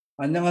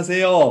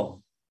안녕하세요.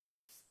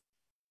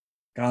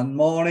 Good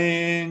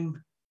morning.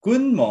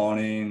 Good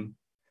morning.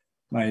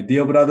 My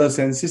dear brothers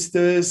and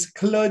sisters,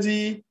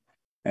 clergy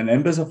and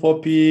ambassador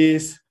for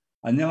peace.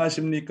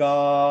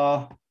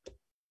 안녕하십니까?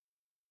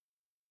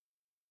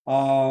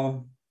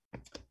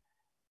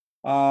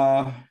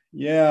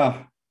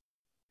 Yeah.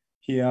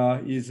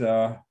 Here is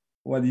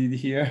what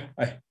is here?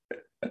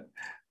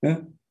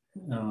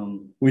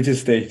 Which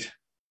state?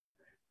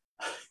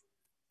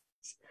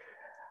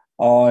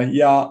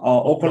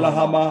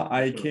 Oklahoma.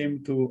 I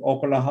came to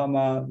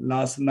Oklahoma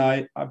last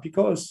night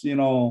because,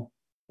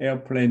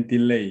 airplane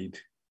delayed.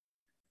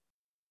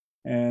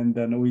 And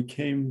then we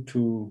came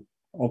to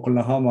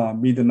Oklahoma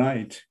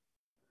midnight.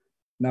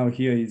 Now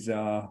here is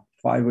 5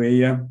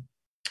 a.m.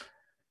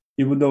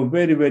 Even though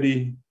very,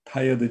 very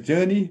tired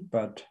journey,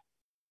 but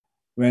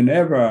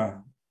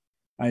whenever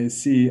I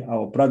see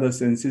our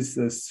brothers and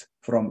sisters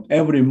from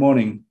every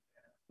morning,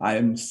 I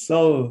am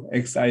so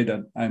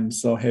excited. I'm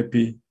so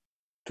happy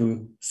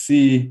to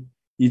see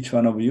each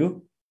one of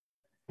you.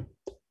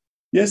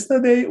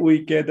 Yesterday, we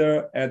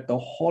gathered at the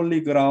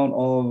holy ground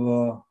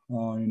of,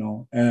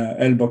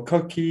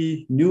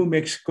 Albuquerque, New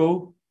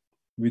Mexico,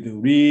 with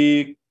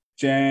Rick,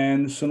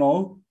 Jan,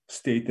 Snow,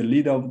 state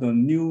leader of the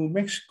New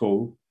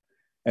Mexico,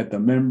 at the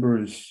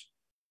members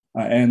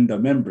and the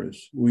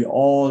members. We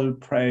all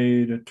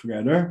prayed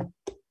together.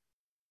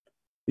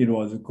 It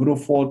was a group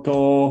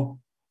photo.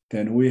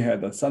 Then we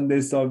had a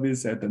Sunday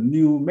service at the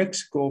New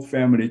Mexico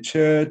Family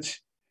Church.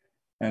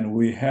 And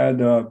we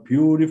had a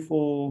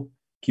beautiful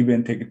give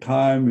and take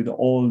time with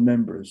all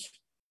members.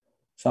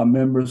 Some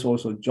members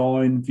also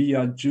joined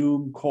via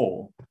Zoom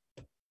call.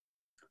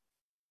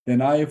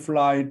 Then I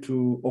fly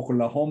to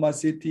Oklahoma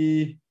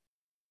City,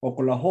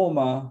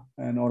 Oklahoma,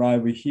 and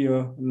arrived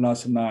here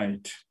last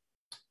night.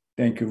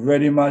 Thank you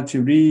very much,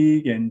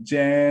 Rick and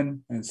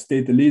Jan, and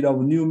state leader of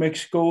New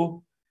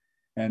Mexico,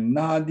 and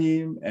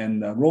Nadim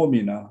and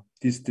Romina,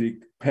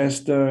 district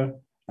pastor,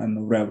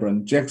 and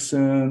Reverend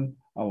Jackson,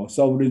 our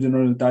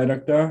sub-regional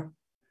director.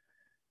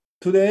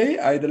 Today,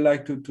 I'd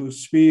like to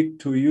speak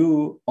to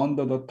you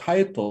under the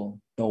title,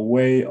 The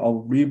Way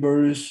of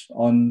Rivers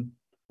and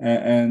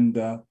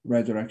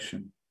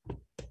Resurrection.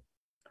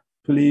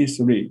 Please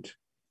read.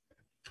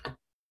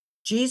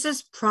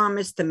 Jesus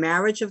promised the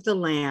marriage of the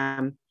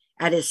Lamb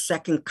at his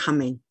second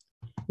coming.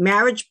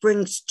 Marriage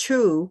brings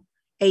two,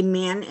 a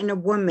man and a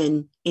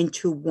woman,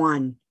 into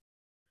one.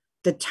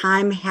 The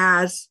time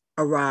has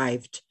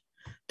arrived.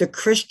 The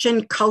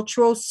Christian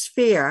cultural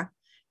sphere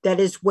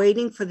that is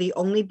waiting for the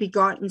only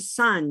begotten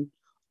Son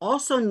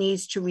also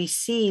needs to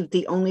receive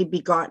the only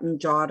begotten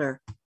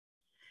daughter.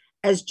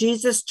 As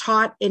Jesus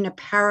taught in a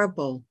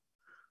parable,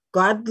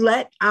 God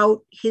let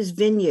out his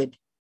vineyard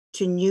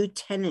to new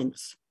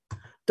tenants.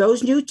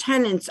 Those new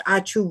tenants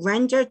are to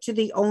render to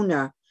the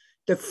owner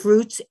the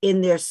fruits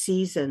in their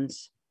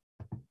seasons.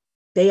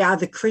 They are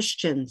the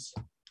Christians.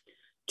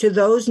 To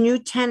those new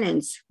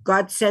tenants,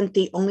 God sent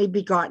the only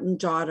begotten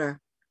daughter.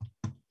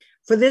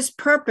 For this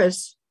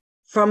purpose,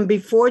 from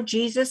before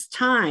Jesus'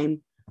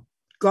 time,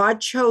 God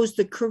chose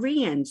the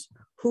Koreans,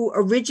 who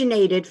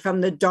originated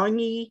from the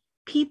Dongi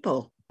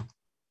people.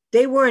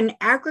 They were an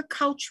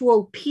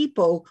agricultural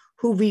people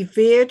who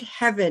revered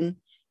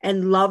heaven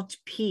and loved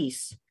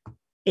peace.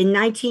 In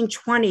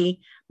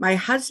 1920, my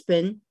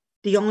husband,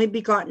 the only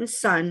begotten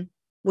son,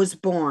 was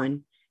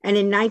born. And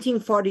in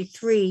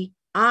 1943,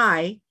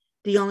 I,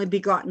 the only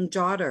begotten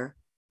daughter,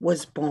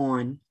 was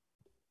born.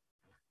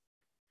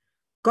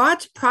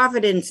 God's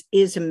providence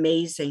is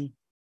amazing.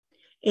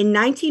 In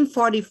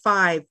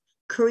 1945,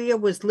 Korea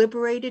was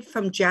liberated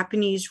from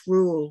Japanese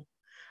rule,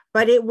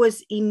 but it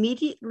was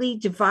immediately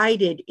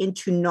divided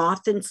into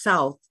North and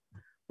South,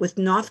 with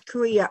North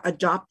Korea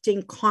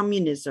adopting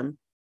communism.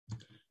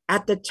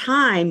 At the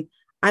time,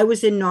 I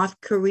was in North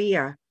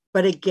Korea,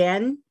 but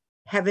again,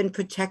 heaven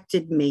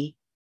protected me.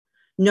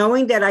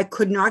 Knowing that I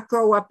could not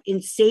grow up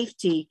in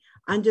safety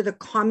under the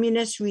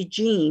communist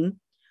regime,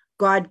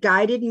 God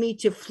guided me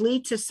to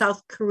flee to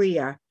South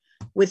Korea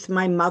with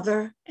my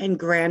mother and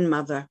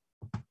grandmother.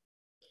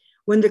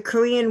 When the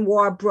Korean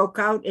War broke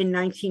out in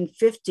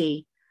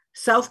 1950,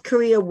 South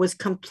Korea was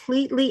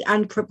completely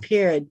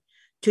unprepared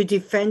to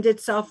defend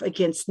itself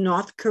against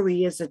North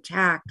Korea's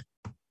attack.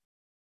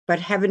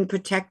 But heaven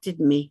protected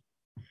me.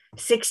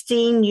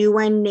 16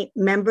 UN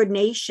member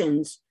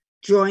nations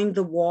joined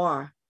the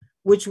war,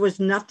 which was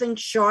nothing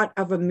short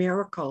of a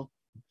miracle.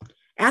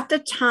 At the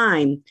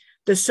time,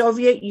 the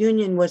Soviet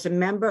Union was a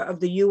member of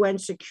the UN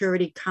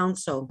Security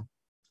Council.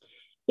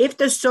 If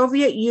the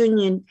Soviet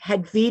Union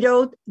had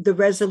vetoed the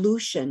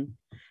resolution,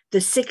 the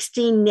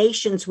 16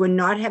 nations would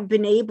not have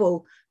been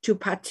able to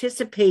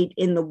participate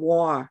in the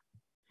war.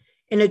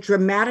 In a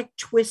dramatic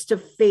twist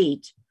of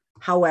fate,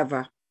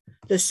 however,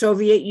 the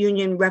Soviet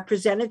Union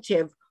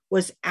representative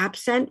was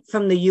absent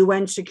from the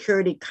UN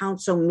Security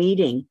Council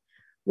meeting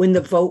when the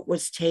vote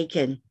was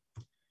taken.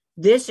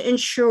 This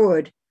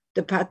ensured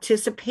the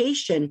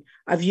participation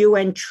of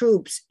UN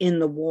troops in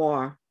the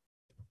war.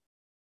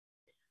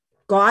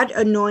 God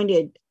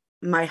anointed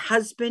my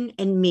husband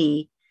and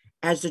me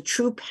as the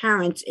true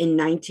parents in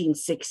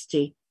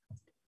 1960.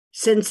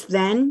 Since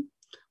then,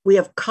 we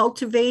have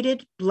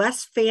cultivated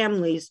blessed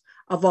families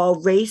of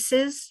all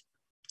races,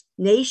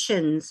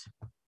 nations,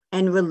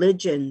 and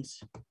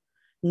religions.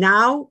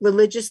 Now,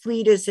 religious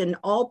leaders in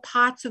all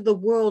parts of the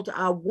world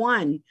are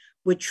one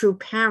with true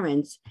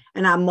parents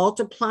and are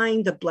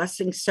multiplying the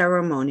blessing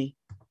ceremony.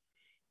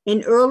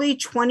 In early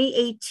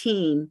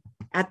 2018,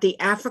 at the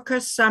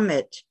Africa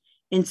Summit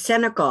in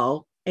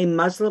Senegal, a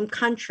Muslim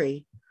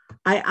country,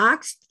 I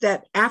asked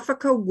that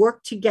Africa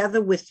work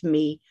together with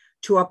me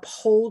to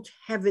uphold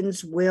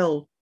heaven's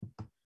will.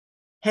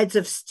 Heads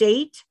of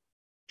state,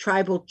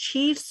 tribal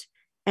chiefs,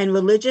 and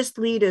religious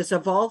leaders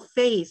of all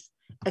faiths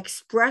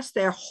expressed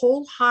their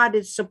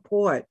wholehearted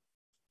support.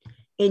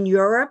 In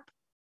Europe,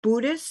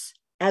 Buddhists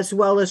as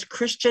well as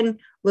Christian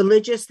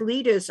religious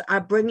leaders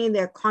are bringing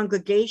their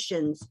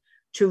congregations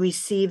to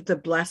receive the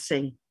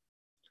blessing.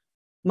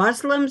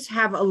 Muslims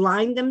have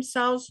aligned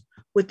themselves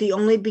with the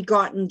only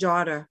begotten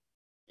daughter.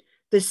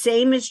 The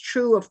same is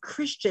true of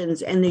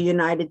Christians in the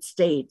United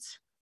States.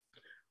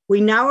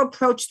 We now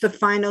approach the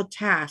final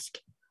task,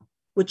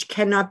 which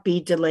cannot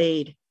be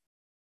delayed.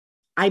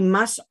 I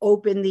must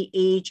open the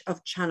age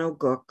of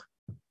Chanoguk.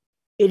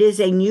 It is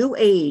a new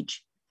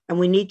age, and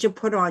we need to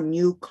put on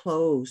new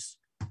clothes.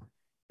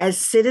 As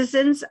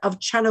citizens of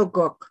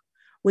Chanoguk,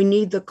 we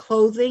need the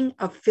clothing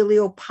of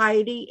filial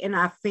piety in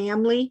our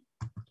family,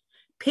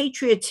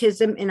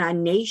 patriotism in our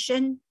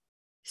nation,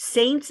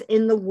 saints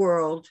in the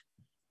world,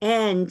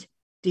 and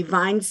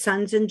divine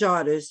sons and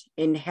daughters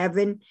in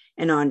heaven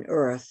and on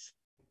earth.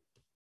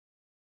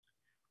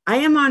 I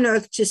am on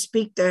earth to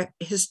speak the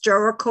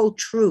historical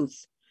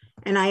truth,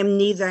 and I am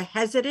neither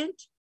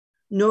hesitant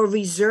nor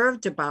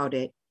reserved about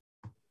it.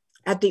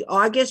 At the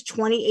August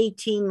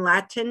 2018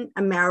 Latin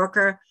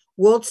America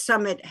World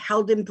Summit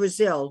held in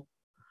Brazil,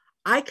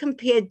 I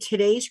compared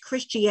today's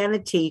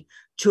Christianity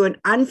to an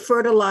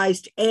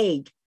unfertilized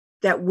egg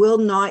that will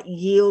not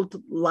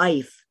yield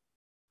life.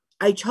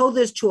 I told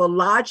this to a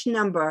large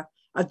number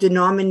of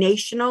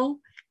denominational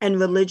and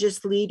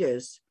religious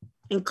leaders,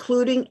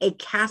 including a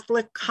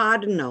Catholic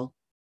cardinal.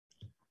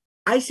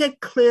 I said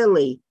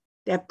clearly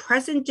that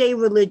present-day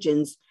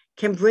religions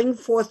can bring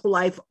forth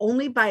life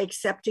only by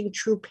accepting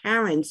true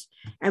parents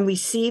and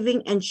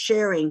receiving and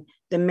sharing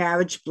the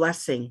marriage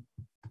blessing.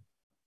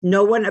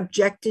 No one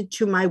objected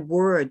to my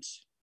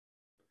words.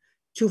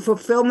 To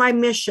fulfill my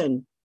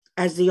mission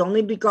as the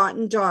only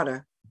begotten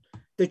daughter,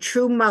 the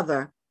true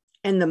mother,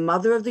 and the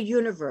mother of the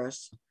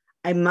universe,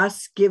 I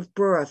must give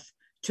birth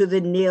to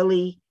the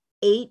nearly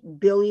 8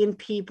 billion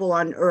people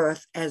on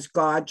earth as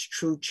God's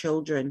true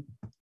children.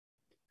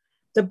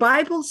 The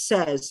Bible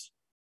says,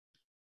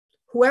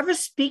 whoever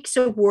speaks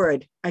a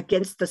word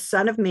against the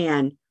Son of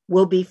Man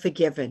will be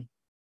forgiven.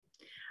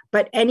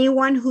 But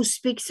anyone who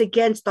speaks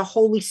against the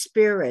Holy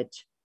Spirit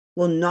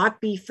will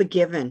not be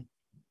forgiven.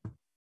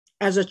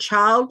 As a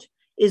child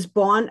is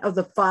born of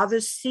the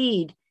Father's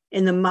seed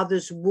in the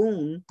mother's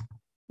womb,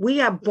 we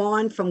are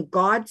born from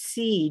God's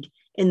seed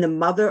in the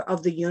mother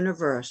of the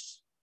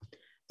universe.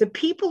 The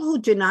people who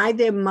deny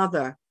their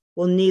mother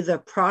will neither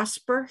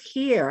prosper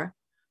here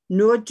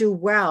nor do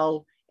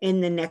well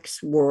in the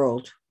next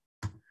world.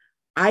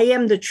 I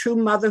am the true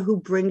mother who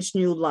brings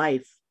new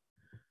life.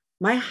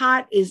 My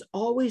heart is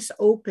always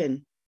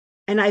open,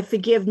 and I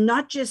forgive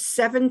not just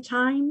 7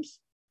 times,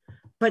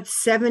 but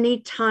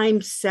 70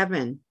 times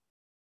 7.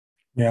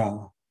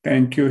 Yeah,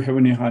 thank you,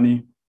 Heavenly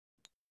Honey.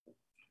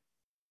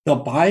 The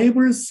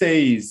Bible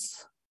says,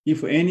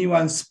 if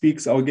anyone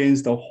speaks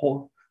against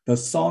the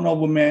Son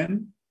of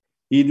Man,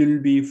 it will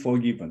be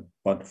forgiven.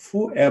 But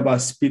whoever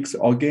speaks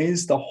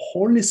against the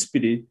Holy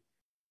Spirit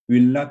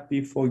will not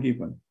be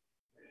forgiven.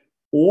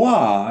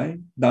 Why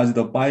does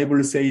the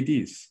Bible say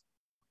this?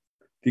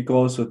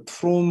 Because a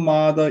true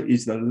mother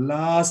is the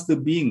last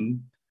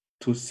being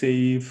to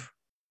save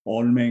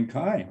all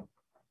mankind.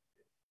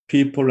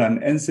 People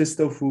and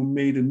ancestors who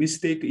made a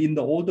mistake in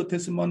the Old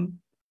Testament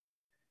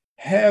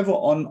have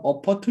an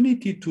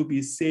opportunity to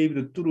be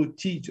saved through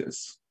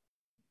Jesus.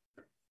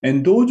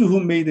 And those who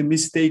made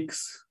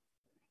mistakes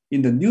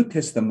in the New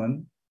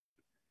Testament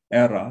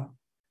era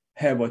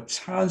have a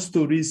chance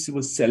to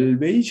receive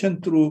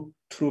salvation through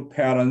true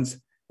parents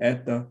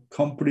at the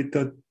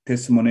completed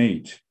Testament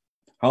age.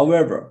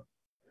 However,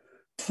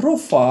 true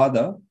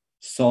Father,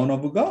 Son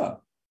of God,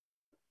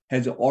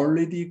 has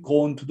already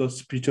gone to the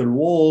spiritual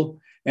world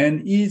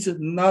and is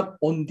not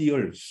on the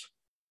earth.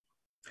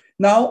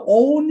 Now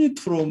only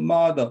true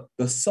Mother,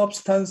 the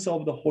substance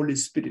of the Holy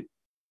Spirit,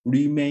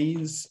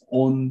 remains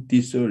on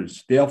this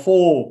earth.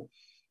 Therefore,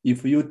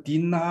 if you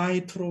deny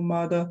true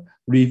Mother,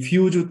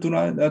 refuse to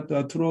deny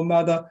the true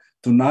Mother,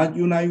 do not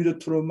unite with the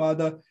true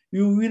Mother,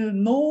 you will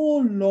no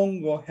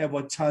longer have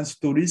a chance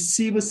to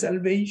receive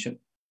salvation.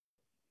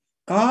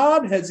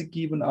 God has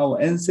given our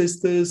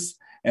ancestors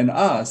and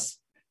us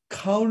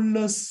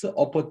countless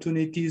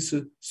opportunities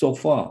so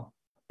far.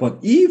 But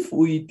if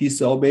we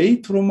disobey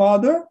true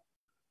Mother,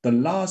 the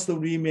last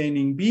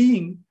remaining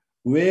being,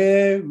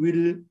 where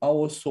will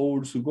our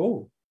souls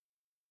go?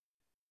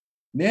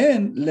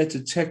 Then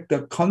let's check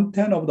the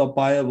content of the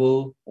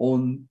Bible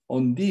on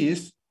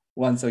this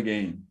once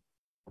again.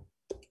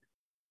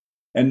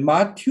 And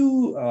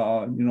Matthew,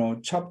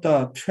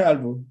 chapter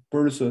 12,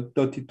 verse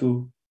 30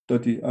 to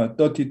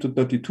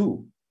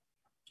 32.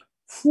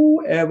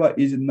 Whoever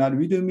is not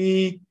with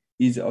me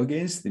is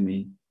against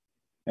me,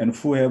 and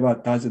whoever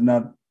does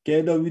not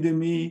gather with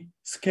me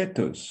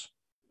scatters.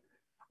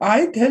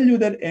 I tell you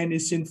that any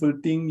sinful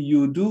thing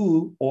you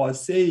do or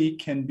say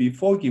can be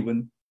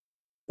forgiven,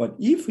 but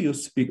if you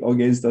speak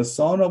against the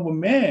Son of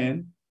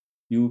Man,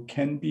 you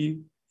can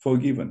be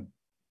forgiven.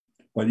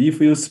 But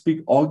if you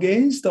speak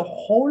against the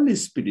Holy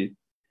Spirit,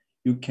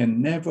 you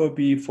can never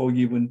be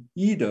forgiven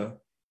either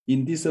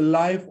in this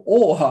life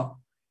or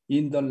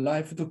in the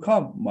life to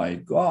come. My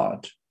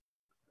God.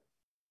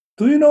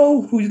 Do you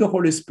know who is the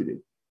Holy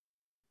Spirit?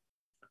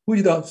 Who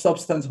is the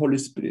substance Holy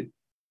Spirit?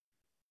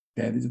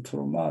 That is the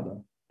true Mother.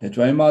 That's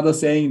why Mother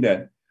saying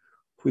that.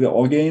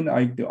 Again,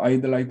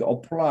 I'd like to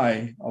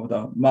apply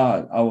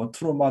our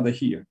true Mother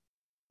here.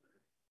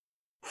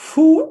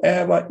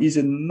 Whoever is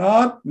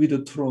not with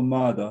the true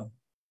Mother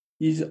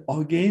is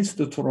against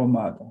the true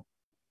Mother.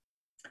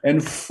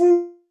 And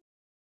who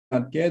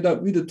not gather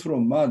with the true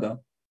Mother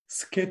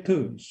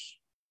scatters.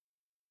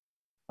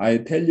 I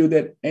tell you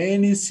that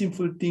any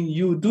sinful thing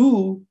you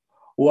do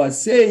or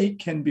say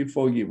can be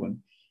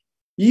forgiven,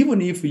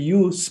 even if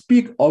you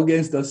speak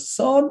against the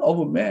Son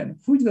of Man.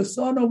 Who is the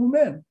Son of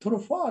Man? To the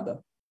Father.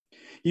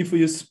 If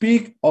you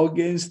speak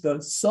against the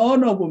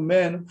Son of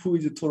Man, who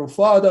is to the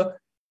Father,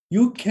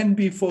 you can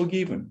be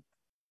forgiven.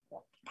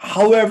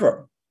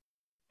 However,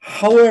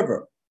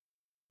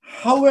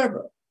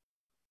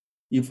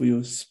 if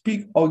you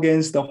speak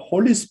against the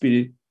Holy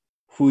Spirit,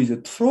 who is a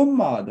true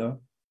Mother,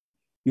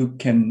 you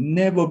can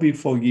never be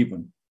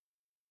forgiven,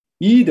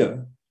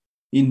 either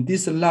in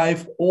this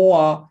life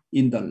or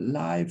in the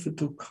life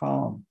to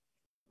come.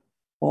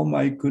 Oh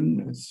my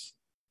goodness.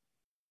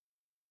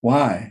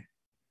 Why?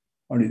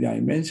 Already I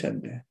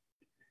mentioned that.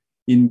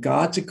 In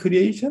God's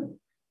creation,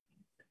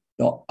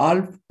 the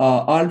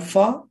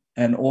Alpha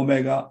and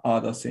Omega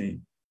are the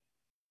same.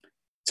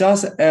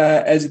 Just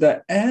as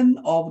the end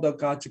of the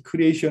God's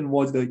creation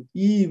was the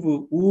Eve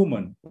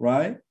woman,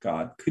 right?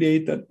 God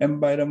created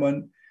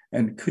environment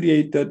and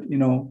created,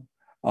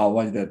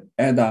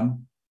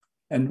 Adam.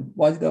 And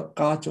was the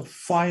God's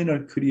final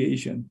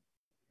creation?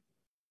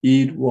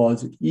 It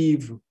was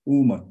Eve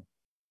woman.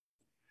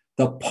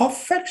 The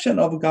perfection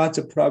of God's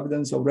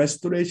providence of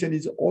restoration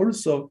is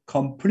also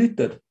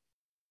completed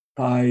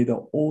by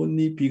the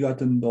only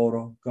begotten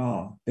daughter,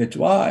 God. That's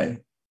why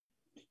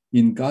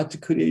in God's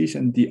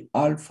creation, the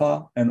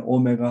Alpha and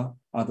Omega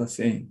are the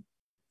same.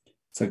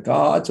 So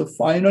God's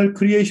final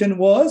creation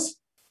was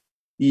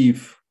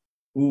Eve,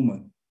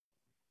 woman.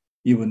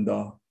 Even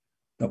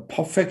the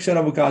perfection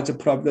of God's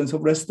providence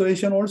of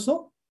restoration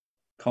also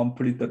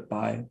completed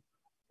by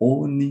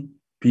only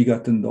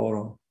begotten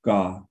daughter,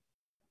 God.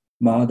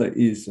 Mother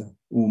is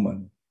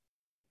woman.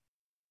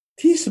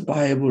 This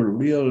Bible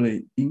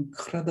really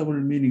incredible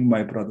meaning,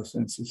 my brothers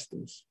and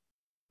sisters.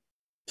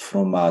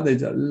 True Mother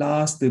is the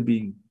last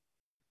being.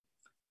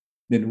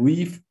 Then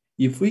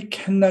if we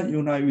cannot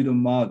unite with the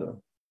Mother,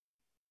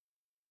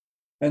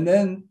 and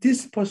then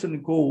this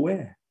person go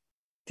away,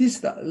 this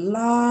is the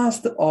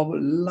last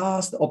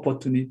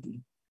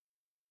opportunity.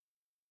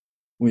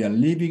 We are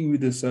living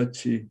with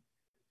such a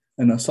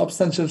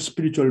substantial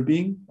spiritual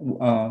being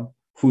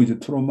who is a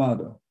true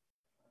Mother.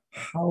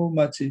 How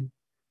much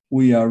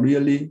we are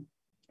really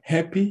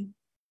happy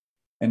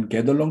and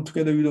get along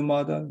together with the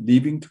Mother,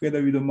 living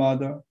together with the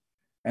Mother,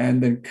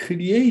 and then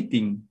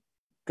creating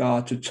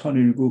God's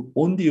천일국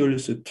on the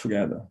earth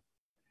together.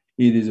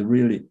 It is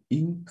really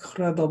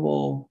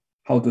incredible,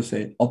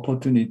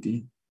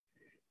 opportunity.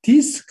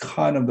 This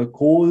kind of the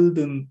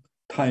golden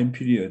time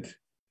period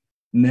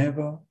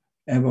never,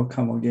 ever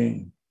come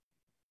again.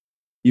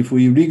 If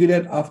we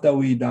regret after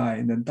we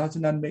die, then it does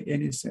not make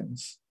any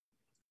sense.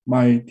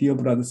 My dear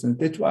brothers and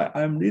sisters, that's why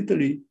I'm little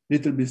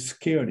bit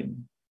scared.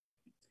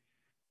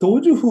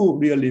 Those who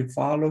really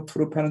follow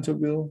true parental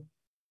will,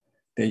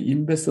 they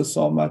invest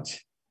so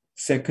much,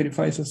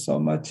 sacrifice so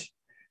much,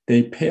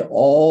 they pay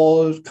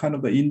all kind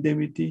of the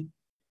indemnity,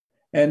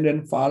 and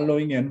then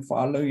following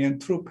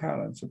and true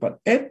parents. But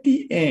at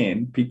the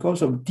end,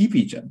 because of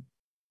division,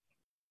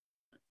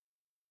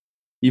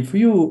 if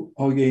you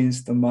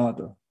against the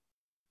Mother,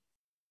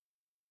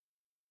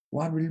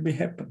 what will be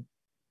happen?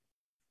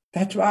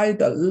 That's why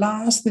the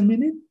last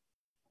minute,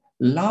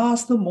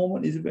 last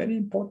moment is very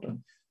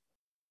important.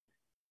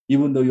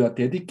 Even though you are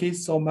dedicated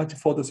so much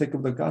for the sake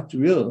of the God's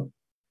will,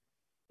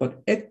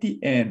 but at the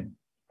end,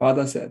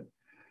 Father said,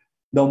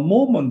 the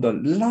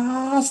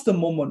last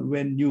moment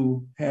when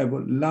you have a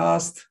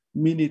last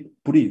minute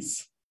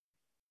breath,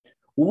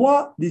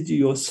 what is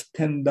your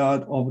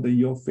standard of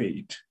your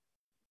faith?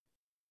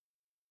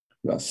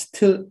 You are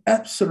still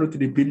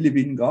absolutely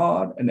believing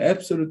God and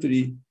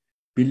absolutely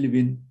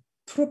believing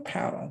true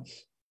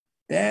parents.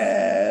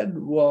 That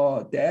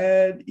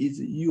is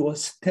your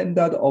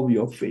standard of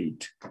your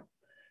faith.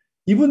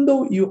 Even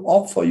though you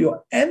offer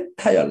your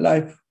entire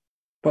life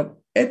But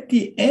at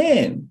the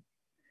end,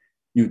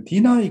 you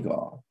deny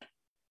God,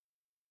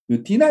 you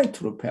deny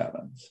true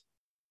parents,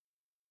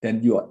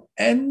 then your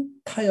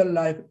entire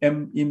life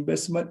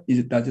investment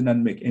does not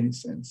make any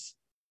sense.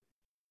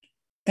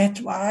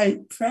 That's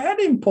why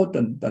very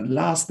important, the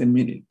last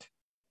minute.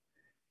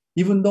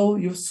 Even though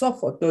you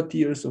suffer 30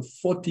 years or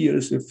 40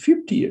 years or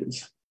 50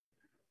 years,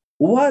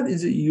 what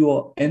is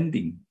your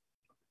ending?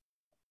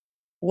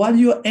 What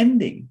is your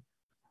ending?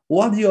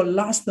 What is your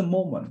last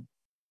moment?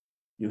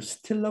 You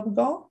still love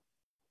God?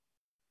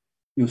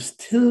 You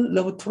still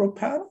love true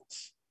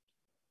parents?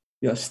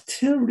 You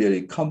still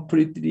really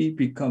completely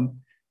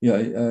become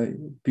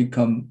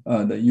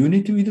the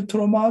unity with the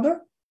true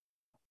mother?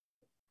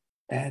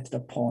 That's the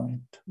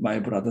point, my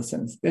brothers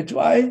and sisters. That's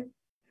why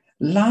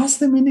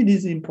last minute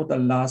is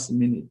important, last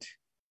minute.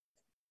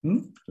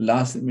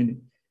 Last minute.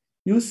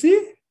 You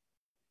see,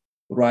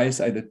 rise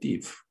at the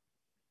thief.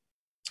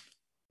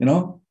 You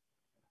know,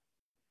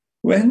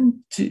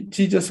 when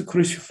Jesus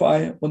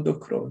crucified on the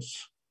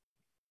cross,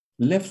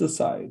 left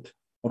side,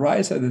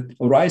 rise at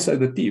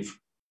the thief,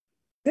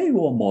 they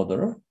were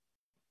murderer.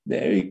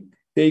 They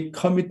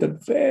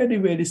committed very,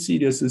 very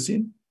serious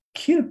sin,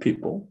 kill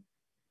people.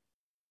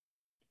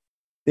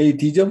 They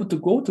deserve to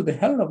go to the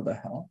hell of the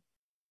hell.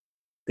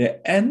 Their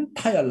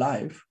entire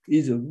life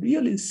is a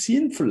really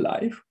sinful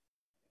life,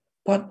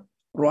 but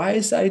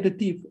rise at the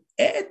thief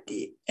at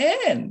the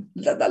end,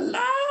 the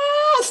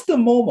last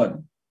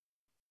moment,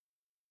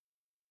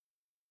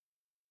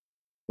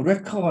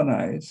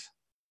 recognize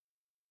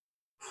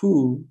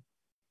who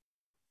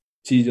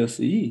Jesus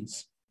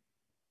is.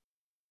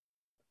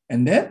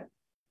 And then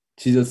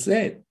Jesus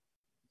said,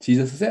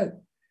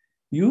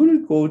 you will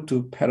go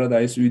to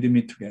paradise with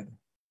me together.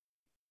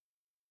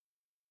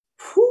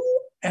 Who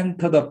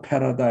entered the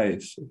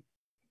paradise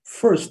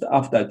first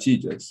after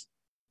Jesus?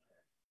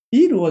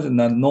 It was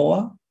not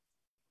Noah.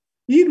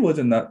 It was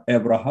not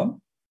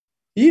Abraham.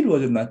 It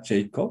was not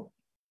Jacob.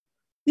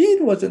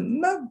 It was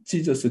not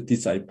Jesus'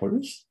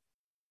 disciples.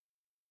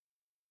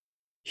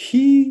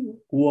 He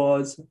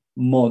was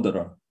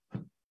murderer.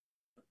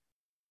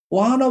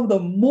 One of the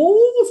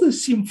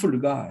most sinful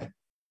guy,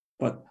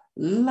 but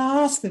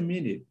last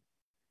minute,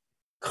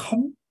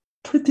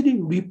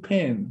 completely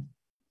repent,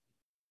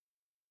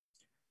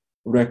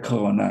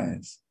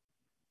 recognize,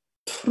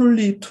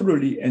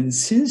 truly, and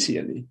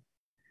sincerely,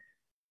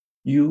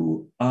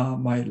 you are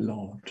my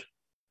Lord.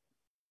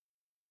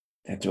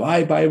 That's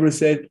why Bible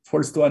said,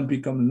 first one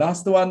become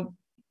last one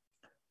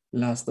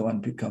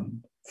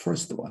become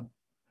first one.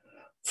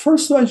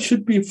 First one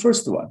should be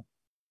first one.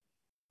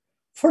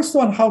 First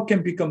one, how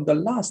can become the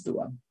last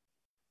one?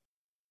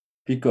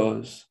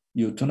 Because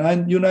you do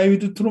not unite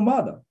with the true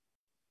mother.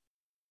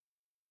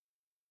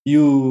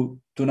 You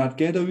do not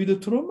gather with the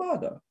true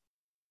mother.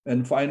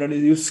 And finally,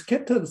 you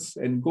scatter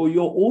and go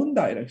your own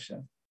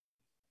direction.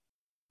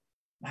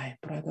 My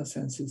brothers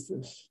and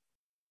sisters,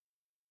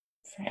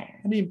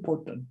 very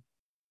important.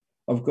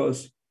 Of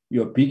course,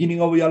 your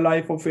beginning of your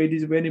life of faith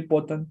is very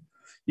important.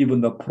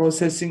 Even the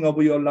processing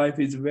of your life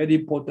is very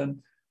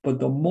important. But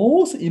the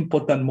most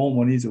important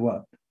moment is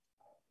what?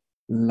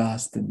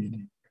 Last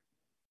minute.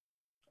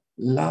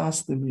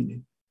 Last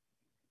minute.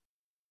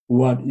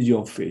 What is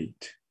your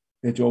faith?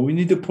 That's all we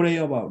need to pray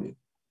about it.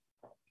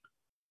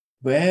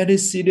 Very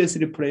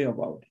seriously pray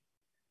about it.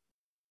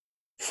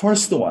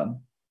 First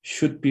one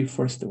should be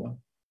first one.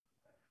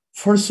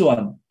 First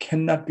one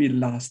cannot be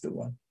last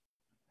one.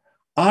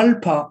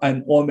 Alpha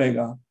and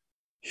Omega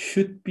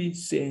should be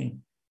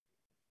same.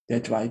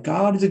 That's why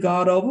God is the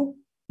God of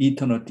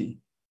eternity.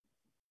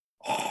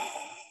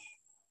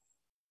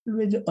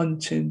 Always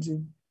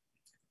unchanging.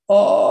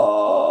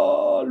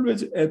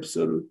 Always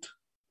absolute.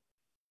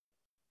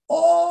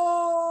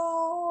 Always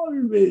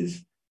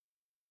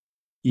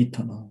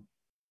eternal.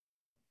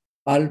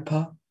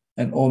 Alpha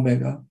and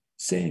Omega,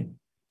 same.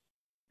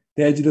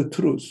 That's the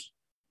truth.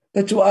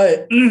 That's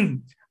why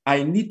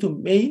I need to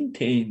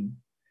maintain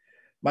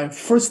my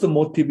first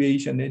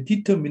motivation and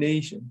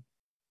determination.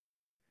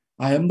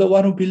 I am the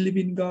one who believes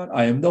in God.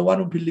 I am the one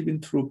who believes in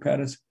true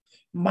parents.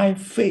 My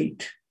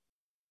faith,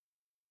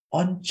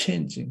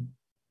 unchanging,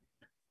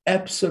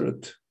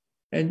 absolute,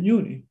 and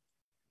unique.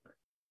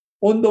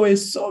 On the way,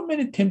 so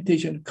many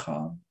temptations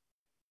come.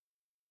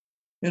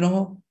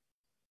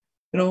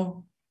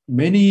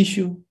 Many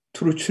issues,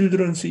 through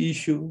children's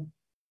issue,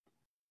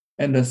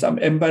 and then some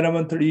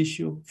environmental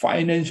issue,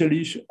 financial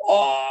issue,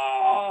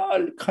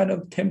 all kind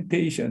of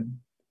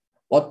temptation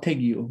attack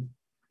you,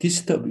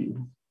 disturb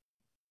you.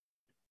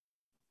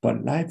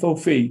 But life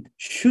of faith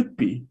should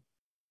be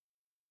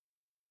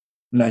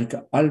like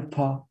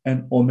Alpha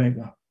and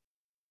Omega,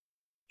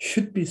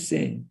 should be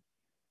same,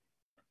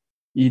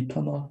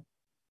 eternal,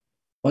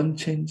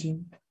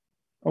 unchanging,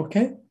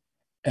 okay?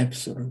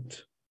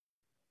 Absolute.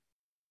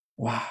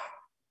 Wow.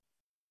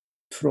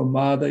 True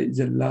mother is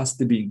the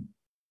last being.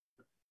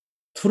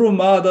 True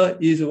mother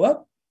is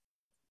what?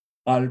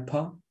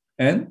 Alpha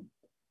and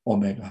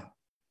Omega.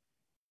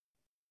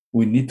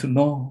 We need to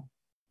know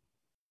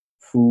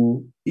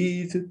who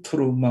is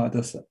true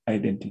mother's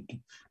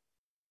identity.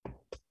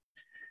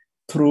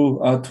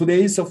 through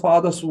today's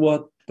Father's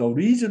word, the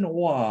reason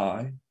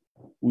why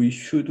we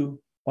should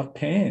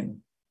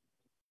attain.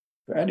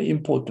 Very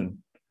important.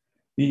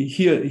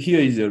 Here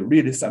is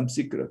really some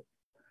secret.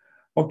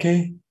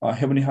 Okay,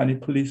 Heavenly Honey,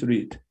 please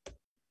read.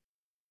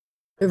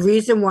 The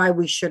reason why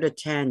we should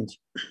attend.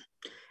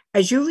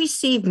 As you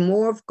receive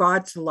more of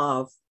God's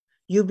love,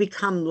 you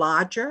become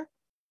larger,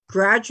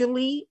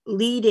 gradually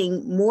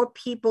leading more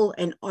people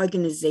and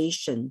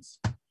organizations.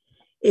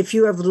 If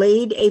you have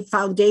laid a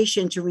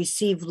foundation to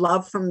receive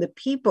love from the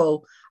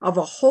people of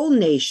a whole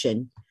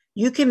nation,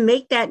 you can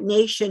make that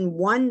nation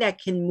one that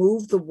can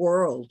move the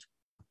world.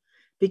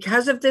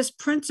 Because of this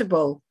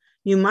principle,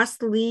 you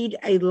must lead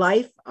a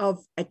life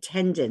of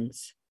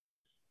attendance.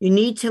 You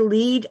need to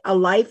lead a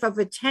life of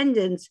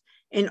attendance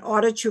in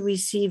order to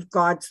receive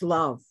God's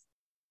love.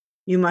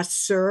 You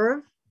must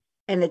serve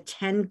and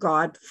attend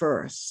God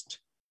first.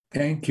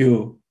 Thank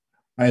you.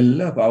 I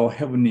love our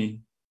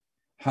Heavenly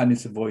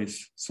Honey's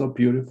voice. So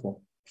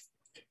beautiful.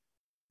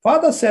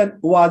 Father said,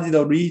 what is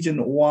the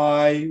reason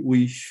why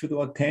we should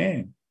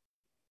attend?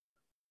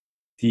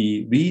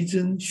 The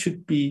reason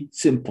should be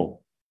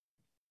simple.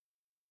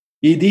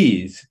 It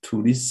is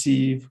to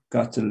receive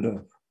God's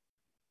love.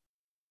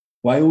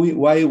 Why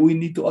we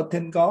need to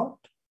attend God?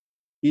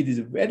 It is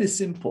very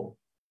simple.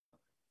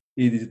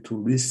 It is to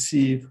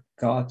receive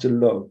God's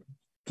love.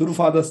 True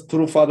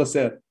Father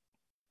said,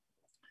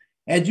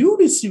 as you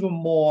receive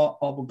more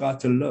of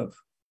God's love,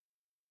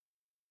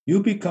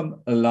 you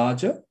become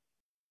larger,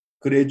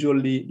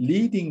 gradually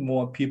leading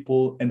more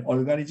people and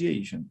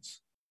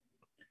organizations.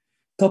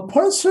 The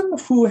person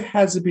who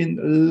has been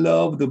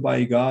loved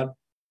by God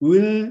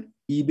will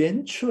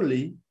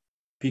eventually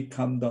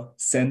become the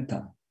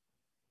center.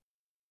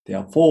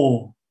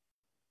 Therefore,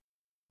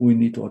 we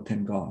need to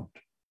attend God.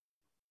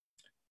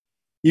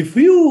 If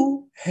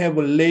you have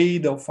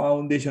laid a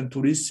foundation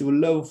to receive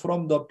love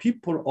from the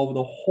people of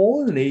the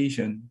whole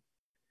nation,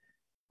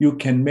 you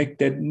can make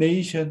that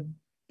nation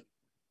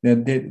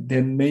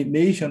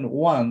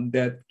one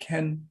that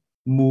can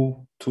move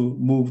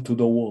to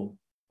the world.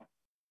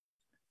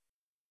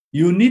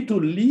 You need to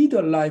lead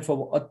a life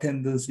of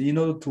attendance in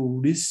order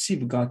to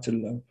receive God's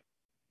love.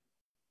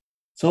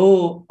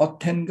 So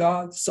attend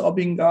God,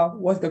 serving God,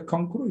 what's the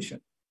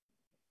conclusion?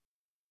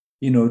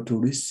 In order to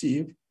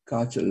receive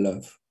God's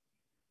love.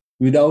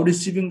 Without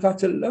receiving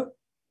God's love,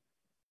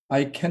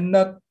 I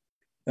cannot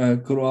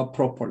grow up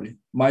properly.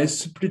 My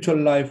spiritual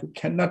life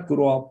cannot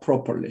grow up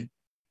properly.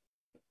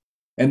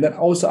 And then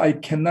also I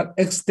cannot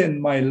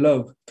extend my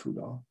love to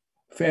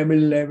the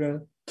family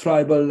level,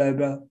 tribal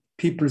level,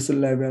 people's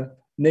level,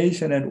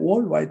 nation and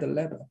worldwide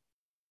level.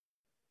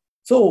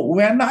 So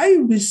when I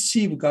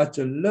receive God's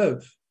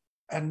love,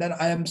 and then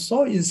I am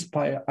so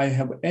inspired, I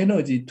have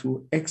energy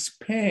to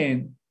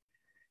expand,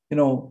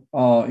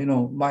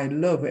 my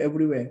love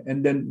everywhere.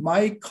 And then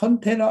my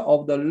container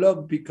of the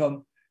love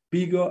become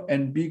bigger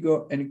and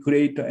bigger and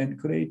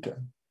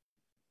greater.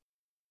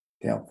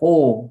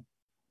 Therefore,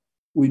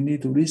 we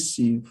need to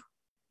receive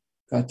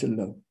God's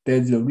love.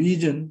 That's the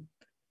reason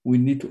we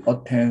need to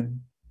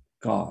attend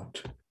God.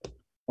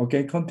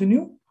 Okay,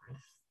 continue.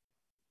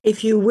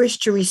 If you wish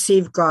to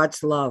receive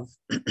God's love,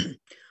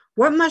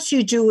 what must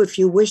you do if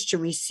you wish to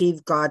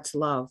receive God's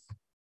love?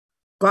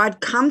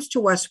 God comes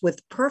to us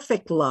with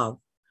perfect love,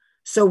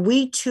 so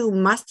we too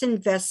must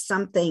invest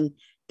something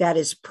that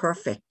is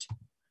perfect.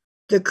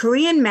 The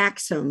Korean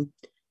maxim,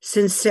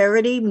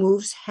 sincerity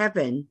moves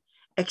heaven,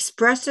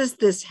 expresses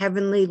this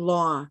heavenly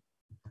law.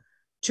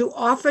 To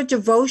offer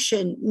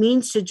devotion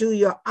means to do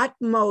your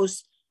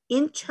utmost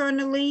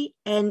internally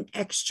and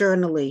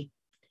externally.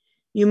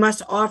 You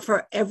must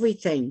offer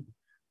everything,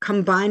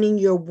 combining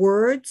your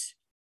words,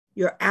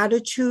 your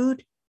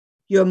attitude,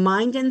 your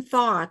mind and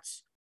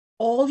thoughts,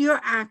 all your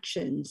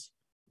actions,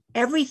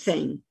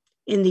 everything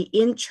in the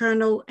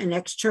internal and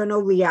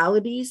external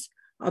realities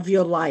of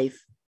your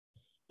life.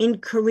 In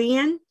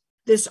Korean,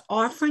 this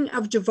offering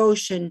of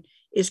devotion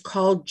is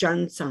called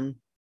Jeonsang.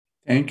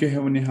 Thank you,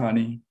 Heavenly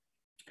Honey.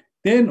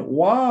 Then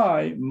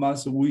why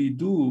must we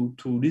do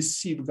to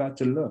receive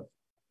God's love?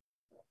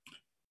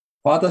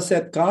 Father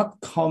said God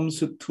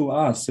comes to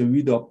us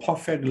with a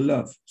perfect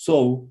love.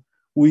 So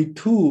we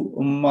too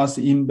must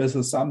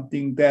invest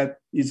something that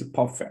is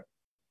perfect.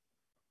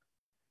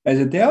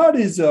 As there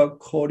is a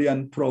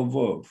Korean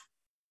proverb,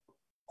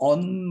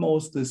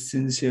 almost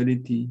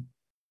sincerity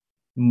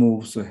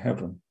moves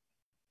heaven.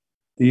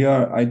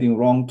 There, I think,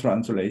 wrong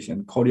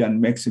translation.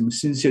 Korean maxim,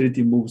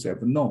 sincerity moves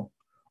heaven. No,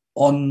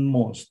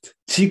 almost.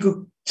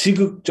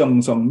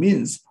 지극정성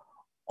means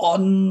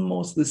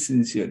almost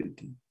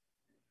sincerity.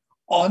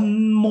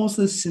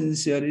 Almost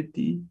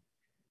sincerity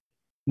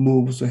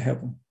moves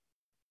heaven.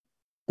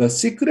 The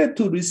secret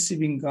to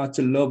receiving God's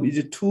love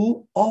is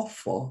to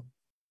offer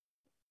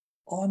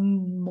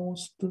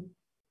almost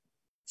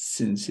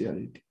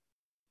sincerity.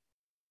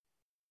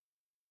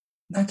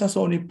 Not just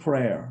only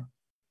prayer,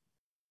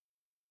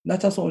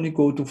 not just only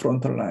go to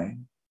front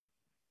line.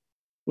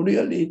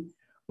 Really,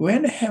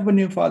 when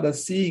Heavenly Father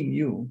seeing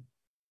you,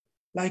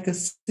 like a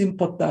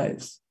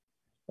sympathize,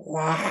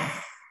 wow,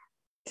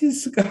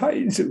 This guy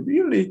is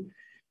really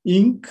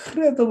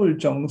incredible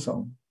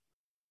Jeong-seong.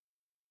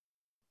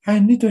 I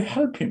need to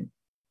help him.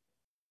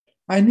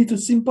 I need to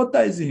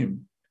sympathize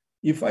him.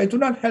 If I do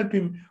not help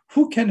him,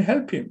 who can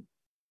help him?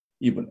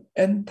 Even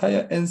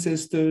entire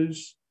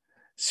ancestors,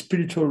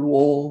 spiritual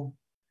world,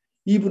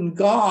 even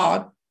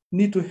God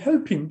need to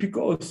help him,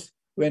 because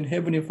when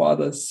Heavenly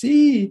Father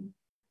see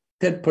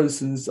that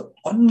person's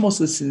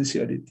utmost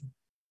sincerity,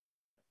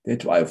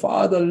 that's why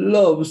Father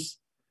loves,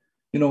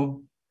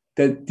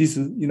 that this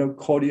is,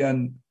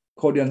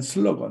 Korean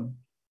slogan,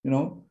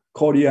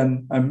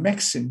 Korean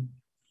maxim,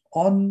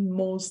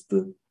 utmost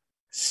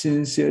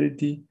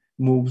sincerity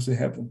moves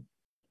heaven.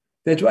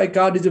 That's why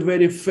God is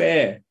very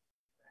fair.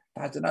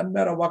 Does not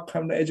matter what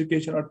kind of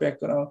educational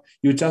background,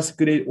 you just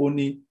grade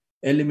only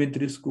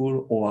elementary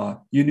school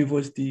or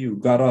university, you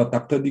got a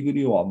doctor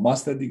degree or a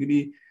master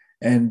degree,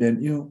 and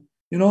then you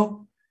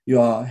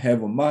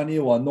have money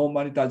or no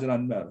money, does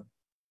not matter.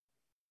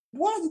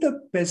 What's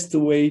the best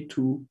way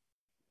to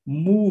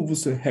move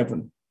to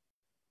heaven?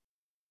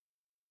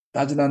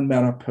 Does not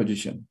matter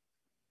position,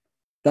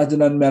 does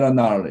not matter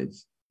knowledge.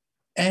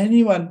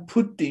 Anyone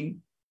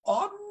putting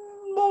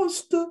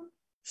utmost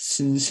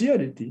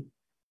sincerity,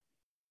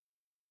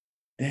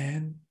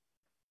 then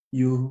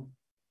you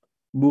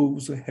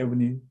move to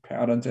heavenly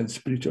parents and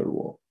spiritual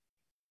world.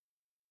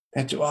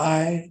 That's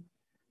why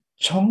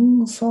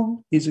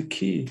Jeong-seong is a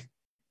key.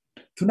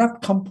 Do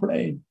not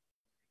complain.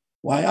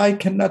 Why I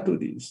cannot do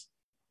this?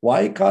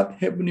 Why God,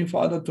 Heavenly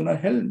Father, do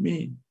not help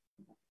me?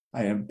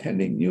 I am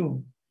telling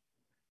you,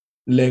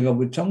 leg of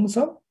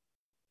Jeong-seong,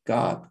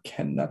 God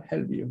cannot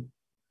help you.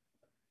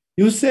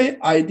 You say,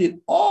 I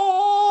did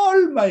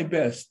all my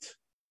best,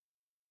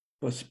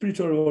 but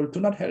spiritual world do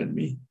not help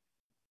me.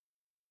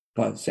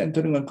 But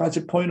centering on God's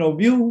point of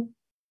view,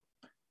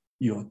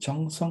 your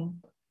Jeong-seong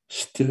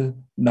still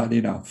not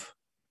enough.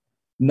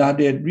 Not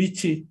yet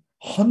reach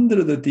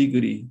 100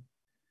 degrees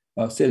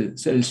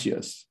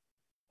Celsius.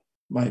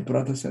 My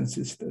brothers and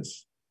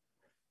sisters,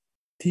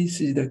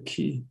 this is the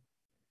key.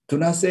 Do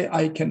not say,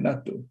 I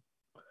cannot do.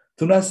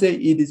 Do not say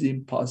it is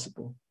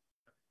impossible.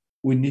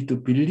 We need to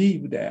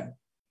believe that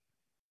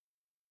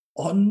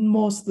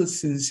utmost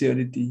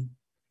sincerity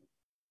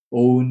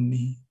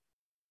only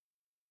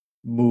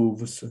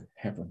moves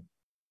heaven.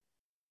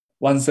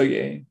 Once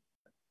again,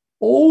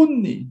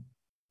 only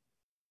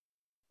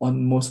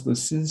utmost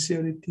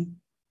sincerity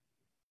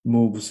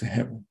moves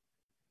heaven.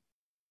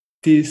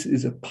 This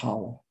is a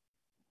power.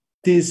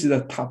 This is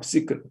a top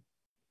secret.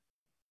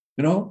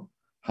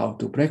 How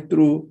to break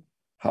through,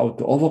 how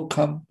to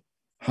overcome,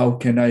 how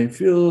can I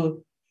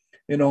feel,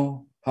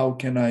 how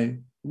can I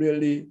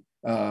really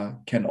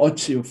can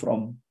achieve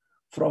from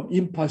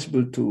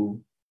impossible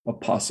to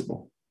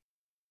possible.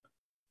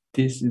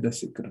 This is the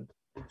secret.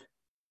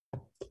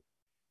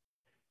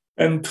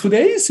 And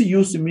today's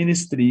youth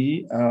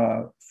ministry,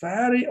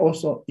 very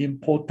also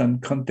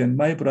important content.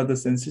 My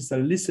brothers and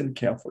sisters, listen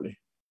carefully.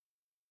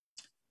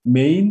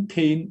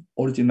 Maintain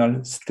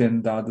original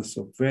standards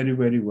very,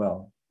 very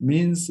well.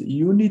 Means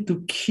you need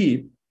to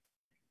keep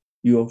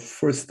your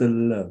first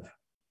love,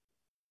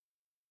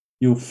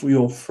 your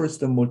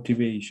first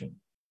motivation.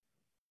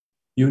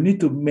 You need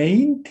to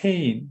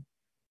maintain,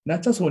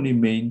 not just only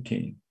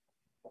maintain,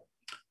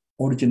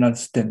 original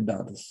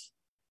standards,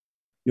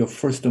 your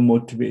first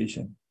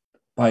motivation.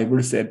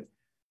 Bible said,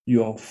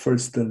 your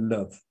first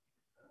love.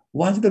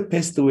 What's the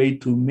best way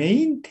to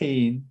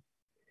maintain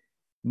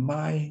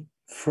my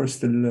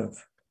first love,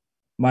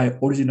 my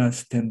original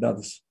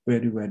standards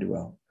very, very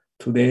well?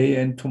 Today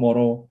and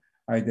tomorrow,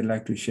 I'd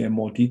like to share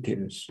more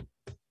details.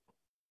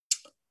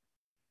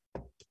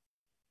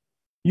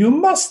 You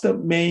must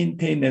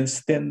maintain the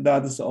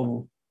standards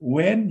of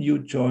when you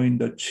join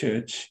the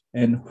church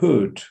and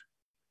heard,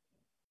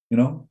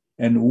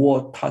 and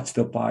were touched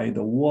by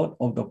the word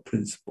of the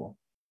principle.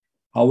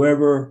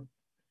 However,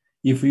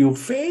 if you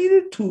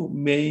fail to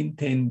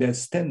maintain that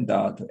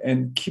standard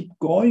and keep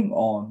going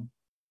on,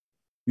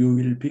 you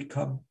will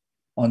become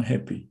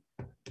unhappy.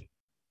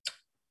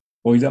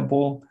 For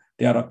example,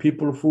 there are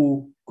people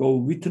who go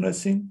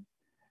witnessing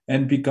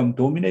and become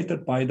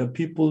dominated by the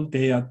people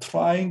they are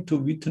trying to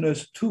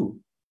witness to.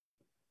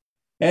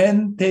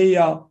 And they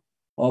are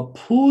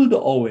pulled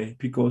away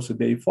because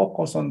they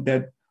focus on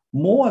that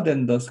more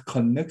than the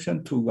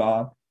connection to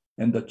God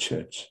and the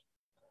church.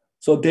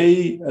 So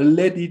they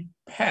let it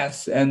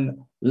pass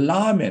and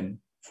lament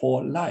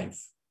for life.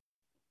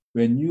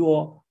 When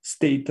your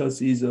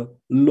status is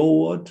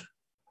lowered,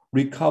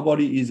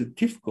 recovery is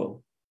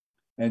difficult,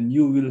 and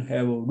you will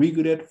have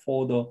regret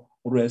for the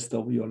rest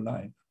of your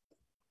life.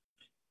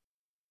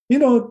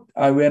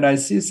 When I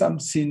see some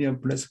senior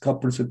blessed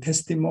couples'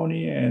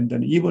 testimony, and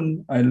then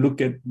even I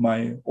look at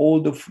my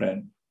older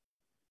friend,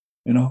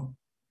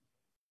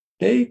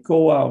 they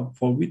go out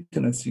for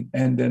witnessing,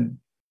 and then,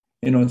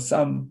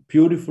 some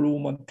beautiful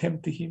woman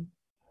tempt him,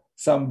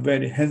 some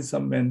very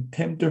handsome man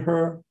tempt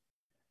her,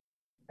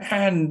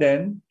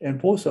 and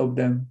both of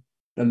them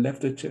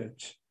left the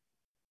church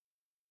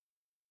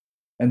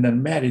and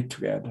then married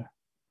together.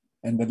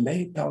 And then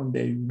later on,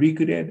 they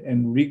regret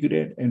and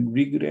regret and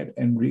regret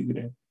and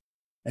regret.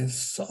 And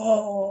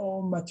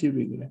so much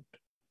regret.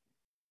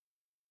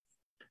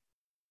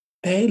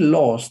 They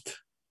lost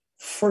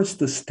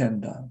first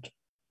standard.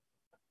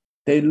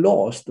 They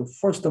lost the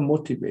first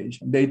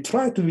motivation. They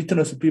tried to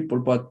witness people,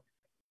 but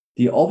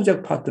the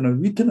object partner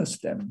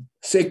witnessed them.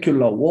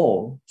 Secular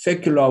world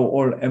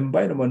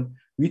environment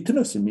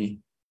witnessed me.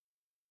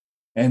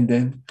 And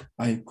then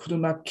I could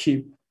not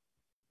keep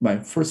my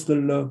first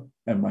love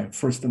and my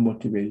first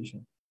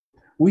motivation.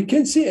 We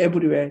can see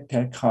everywhere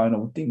that kind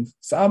of things.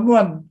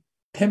 Someone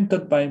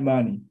tempted by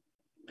money.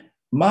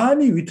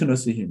 Money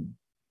witnessed him.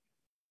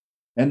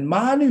 And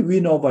money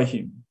win over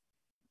him.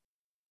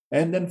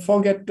 And then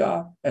forget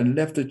God and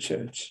left the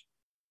church.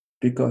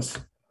 Because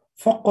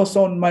focus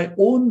on my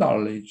own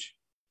knowledge.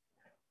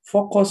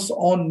 Focus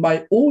on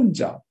my own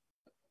job.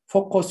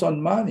 Focus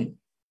on money.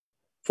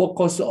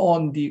 Focus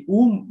on the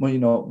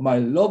my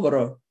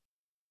lover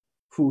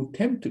who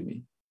tempted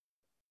me.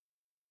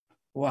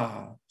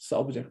 Wow,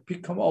 subject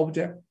become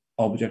object,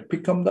 object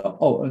become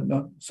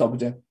the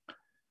subject.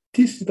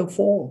 This is the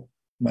fall,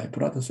 my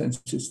brothers and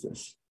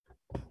sisters.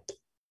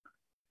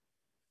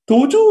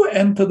 Those who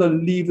enter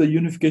and leave the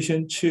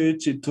Unification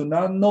Church do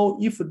not know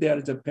if there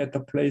is a better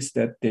place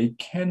that they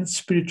can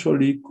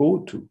spiritually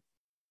go to.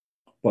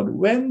 But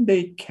when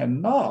they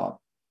cannot,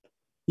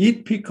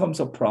 it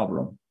becomes a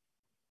problem.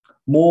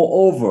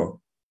 Moreover,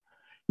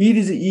 it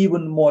is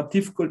even more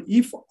difficult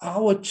if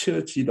our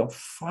church is the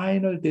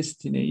final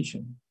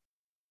destination.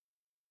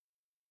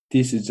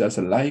 This is just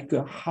like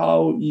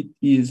how it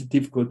is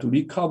difficult to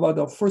recover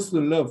the first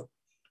love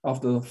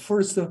after the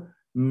first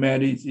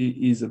marriage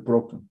is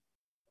broken.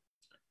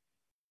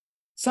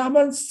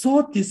 Someone's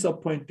so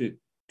disappointed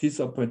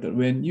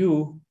when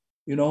you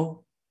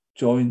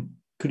join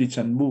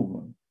Christian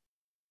movement.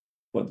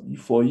 But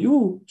for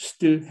you,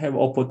 still have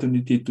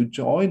opportunity to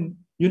join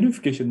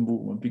Unification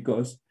movement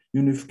because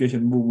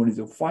Unification movement is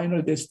the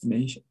final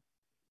destination.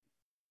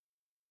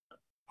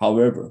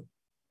 However,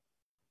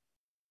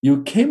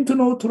 you came to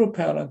know true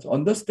parents,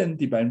 understand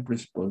divine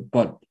principle,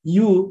 but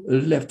you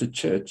left the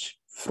church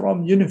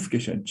from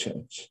Unification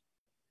Church.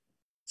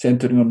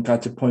 Centering on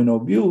God's point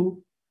of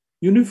view,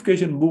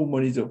 Unification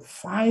movement is a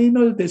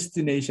final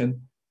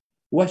destination.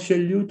 What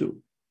shall you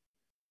do?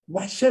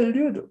 What shall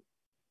you do?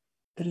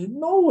 There is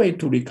no way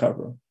to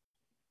recover.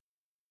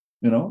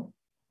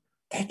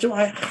 That's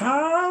why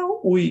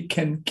how we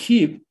can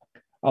keep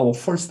our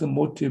first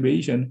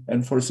motivation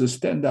and first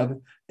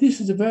standard.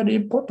 This is a very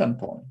important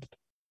point.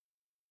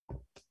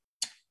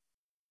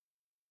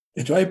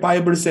 That's why the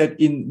Bible said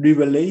in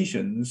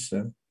Revelations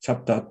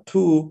chapter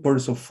 2,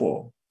 verse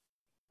 4,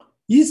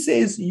 it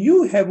says,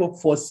 you have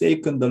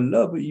forsaken the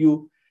love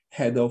you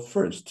had at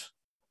first.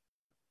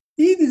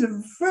 It is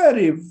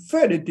very,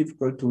 very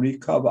difficult to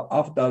recover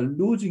after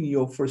losing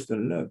your first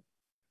love.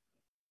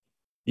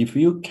 If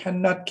you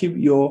cannot keep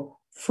your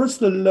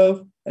first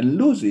love and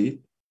lose it,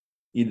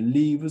 it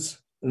leaves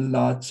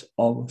lots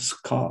of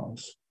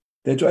scars.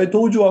 That's why I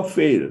told you I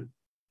failed.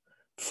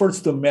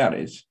 First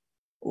marriage,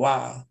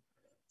 wow.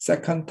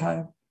 Second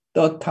time,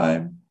 third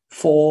time,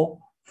 4,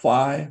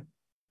 5,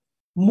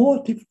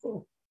 more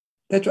difficult.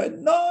 That's why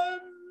no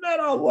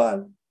matter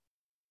what,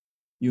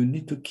 you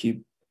need to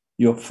keep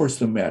your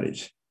first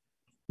marriage,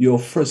 your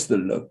first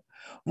love.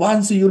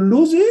 Once you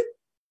lose it,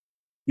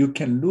 you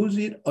can lose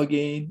it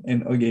again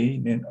and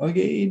again and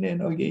again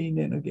and again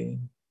and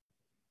again.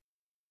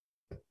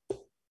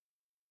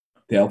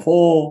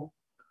 Therefore,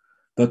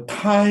 the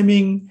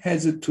timing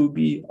has to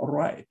be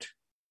right.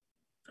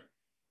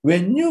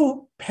 When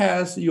you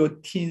pass your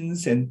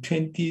teens and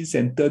 20s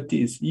and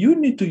 30s, you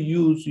need to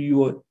use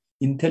your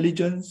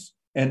intelligence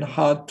and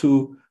how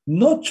to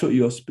nurture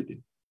your spirit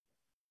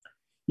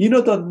in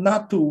order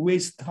not to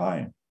waste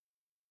time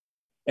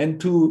and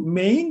to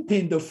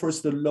maintain the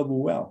first love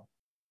well.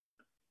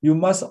 You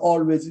must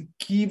always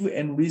give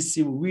and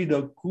receive with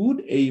a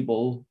good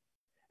able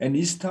and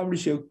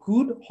establish a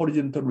good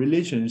horizontal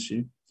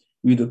relationship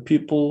with the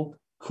people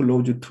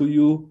close to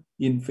you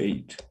in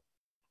faith.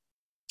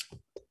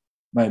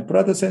 My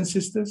brothers and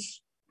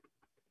sisters,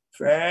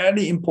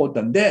 very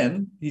important.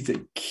 Then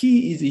the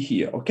key is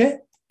here, okay?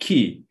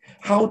 Key.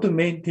 How to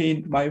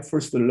maintain my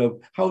first love,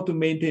 how to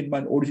maintain my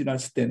original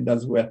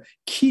standards well.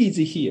 Key is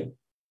here.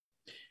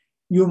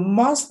 You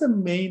must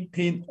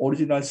maintain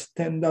original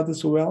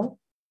standards well.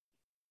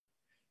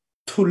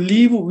 To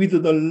live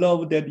with the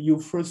love that you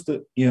first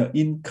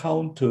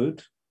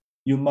encountered,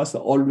 you must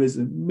always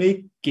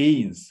make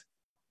gains.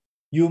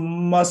 You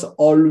must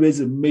always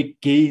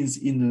make gains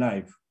in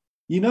life.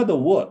 In other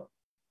words,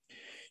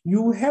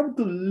 you have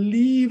to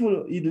live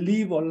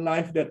a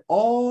life that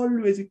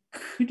always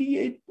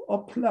creates a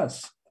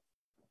plus.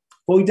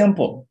 For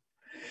example,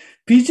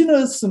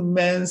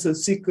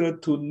 businessman's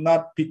secret to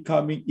not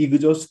becoming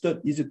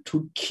exhausted is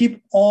to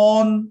keep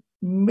on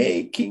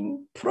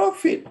making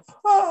profit.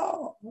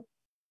 Oh.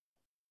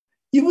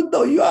 Even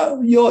though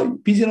your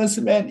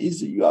businessman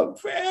you are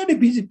very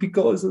busy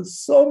because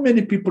so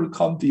many people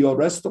come to your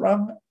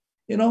restaurant,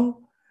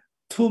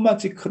 too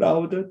much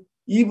crowded.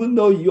 Even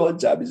though your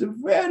job is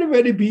very,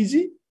 very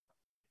busy,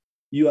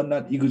 you are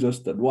not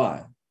exhausted.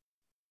 Why?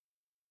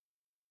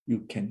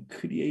 You can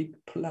create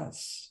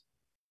plus.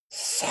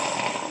 So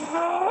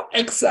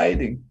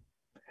exciting.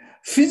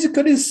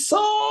 Physically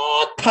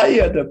so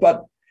tired,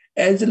 but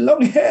as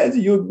long as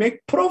you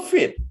make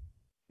profit,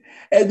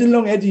 as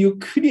long as you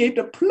create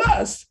a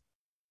plus,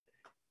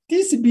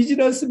 this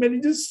businessman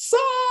is so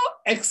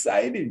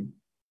exciting,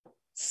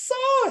 so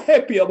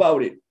happy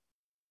about it.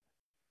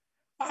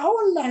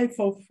 Our life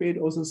of faith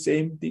also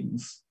same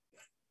things.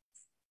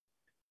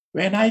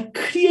 When I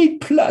create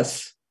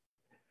plus,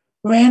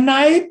 when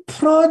I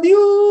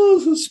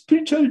produce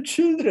spiritual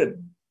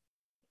children,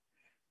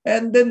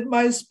 and then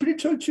my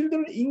spiritual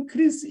children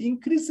increase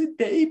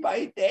day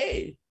by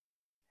day,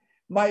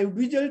 my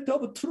result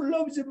of true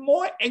love is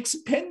more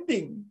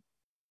expanding.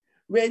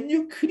 When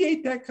you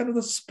create that kind of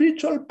a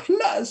spiritual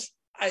plus,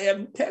 I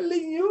am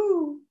telling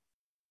you,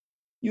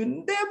 you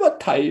never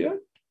tire.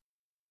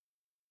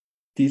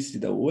 This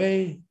is the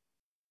way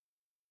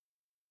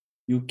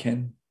you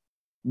can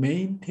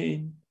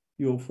maintain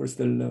your first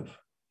love.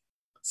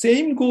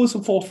 Same goes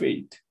for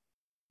faith.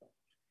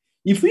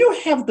 If you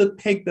have to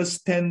take the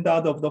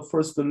standard of the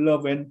first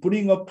love and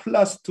bring a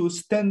plus to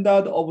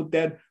standard of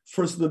that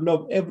first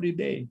love every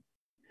day,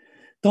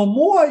 the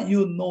more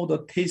you know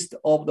the taste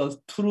of the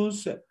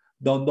truth,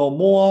 the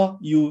more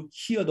you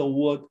hear the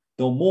word,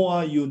 the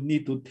more you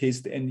need to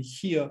taste and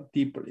hear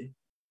deeply.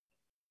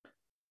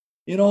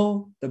 You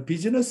know, the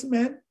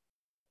businessman,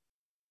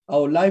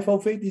 our life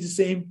of faith is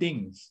the same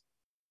things.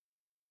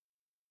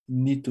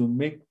 Need to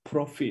make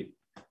profit.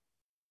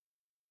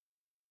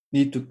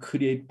 Need to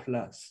create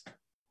plus.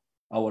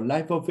 Our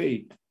life of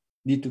faith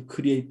need to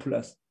create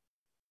plus.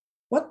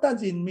 What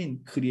does it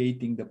mean,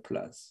 creating the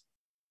plus?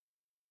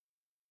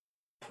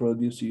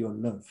 Produce your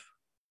love.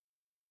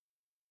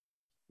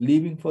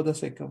 Living for the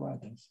sake of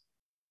others.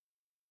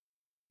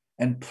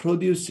 And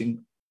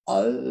producing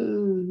a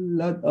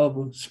lot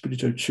of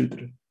spiritual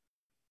children.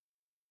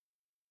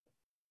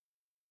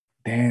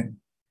 Then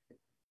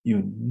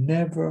you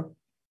never,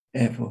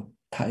 ever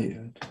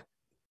tired.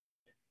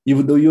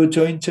 Even though you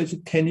join church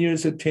 10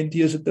 years, 20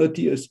 years,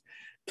 30 years,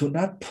 do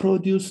not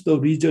produce the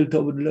result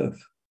of love.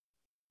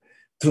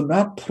 Do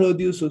not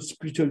produce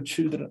spiritual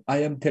children.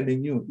 I am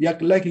telling you,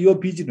 like your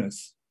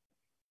business.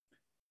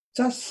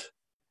 Just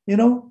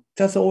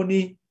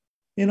only,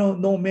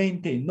 no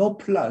maintain, no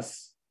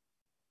plus,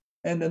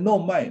 and no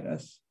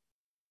minus.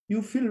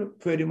 You feel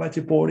very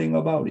much boring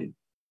about it.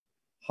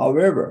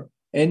 However,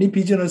 any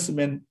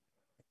businessman,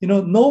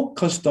 no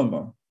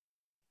customer,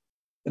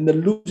 and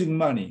then losing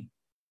money,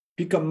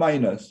 become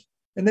minus,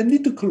 and then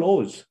need to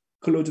close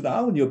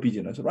down your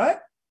business, right?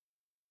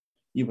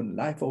 Even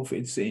life of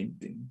faith, same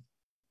thing.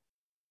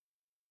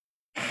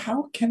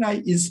 How can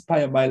I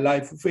inspire my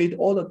life of faith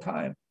all the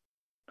time?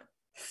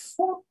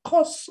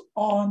 Focus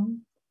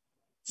on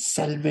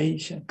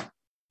salvation.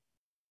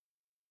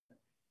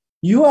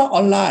 You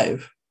are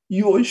alive.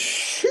 You will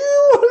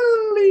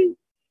surely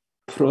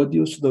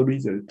produce the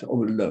result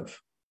of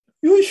love.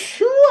 You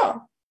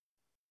sure.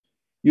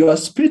 You are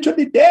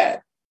spiritually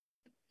dead.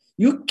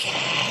 You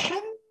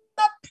cannot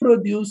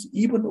produce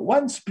even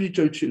one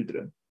spiritual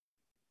children.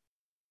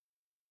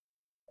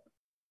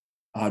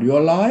 Are you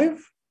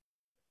alive?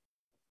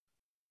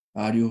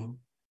 Are you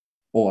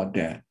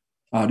dead?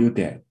 Are you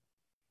dead?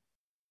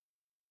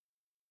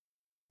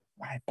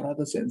 My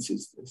brothers and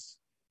sisters,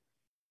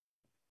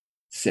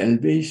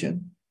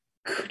 salvation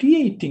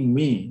creating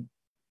me,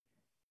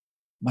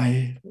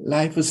 my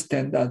life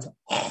standards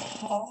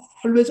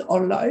always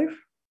alive,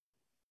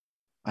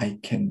 I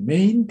can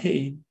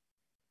maintain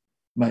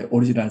my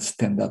original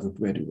standard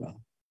very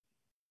well.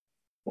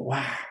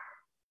 Wow.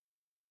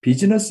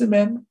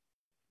 Businessmen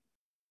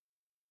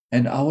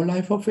and our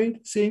life of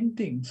faith, same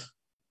things.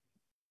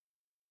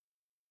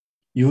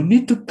 You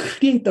need to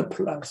create a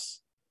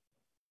plus.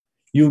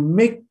 You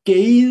make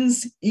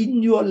gains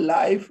in your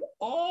life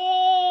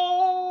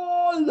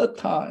all the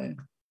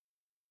time.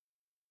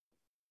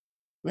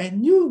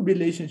 When you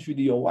relationship with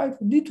your wife,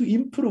 need to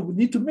improve,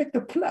 need to make the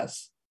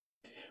plus.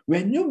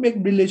 When you make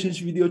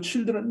relationship with your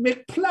children,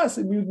 make plus.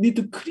 You need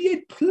to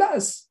create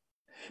plus.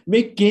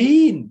 Make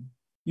gain.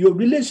 Your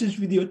relationship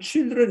with your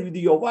children, with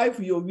your wife,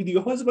 with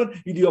your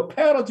husband, with your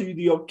parents, with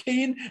your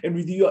kin, and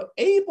with your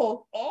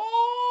able,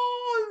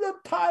 all the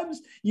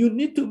times you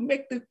need to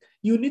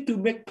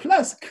make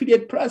plus,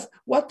 create plus.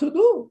 What to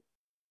do?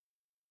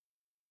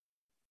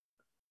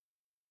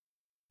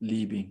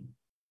 Living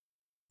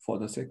for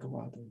the sake of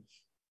others.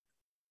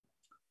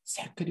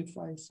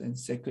 Sacrifice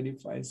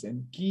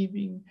and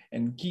giving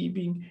and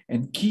giving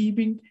and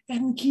giving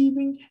and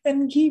giving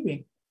and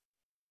giving.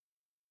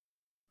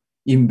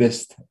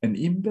 Invest and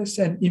invest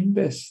and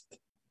invest.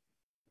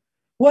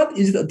 What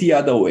is the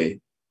other way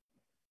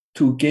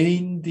to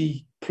gain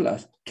the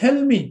plus?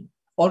 Tell me.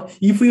 Or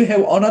if you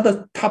have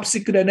another top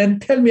secret, then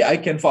tell me, I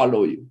can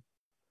follow you.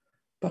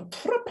 But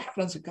Torah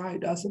Parents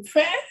guide us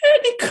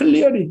very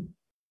clearly.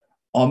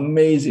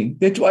 Amazing.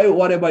 That's why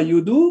whatever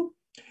you do,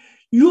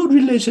 your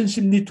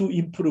relationship need to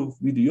improve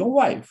with your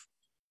wife,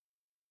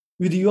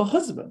 with your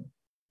husband,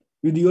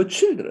 with your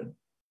children,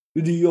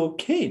 with your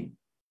kin,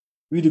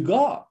 with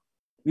God,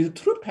 with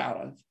true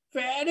parents.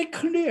 Very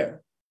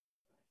clear.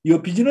 Your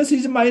business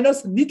is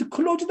minus, need to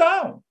close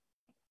down.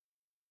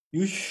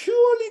 You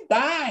surely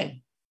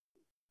die.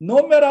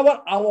 No matter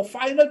what, our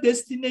final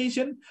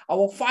destination,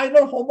 our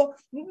final home,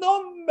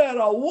 no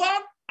matter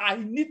what, I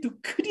need to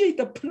create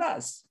a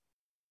plus.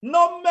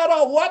 No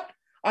matter what,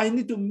 I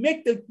need to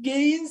make the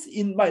gains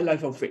in my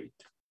life of faith.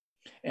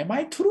 Am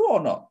I true or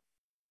not?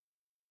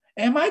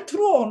 Am I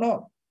true or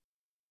not?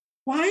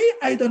 Why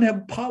I don't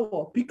have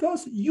power?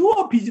 Because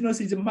your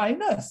business is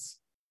minus.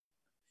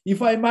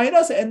 If I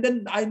minus and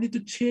then I need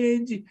to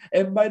change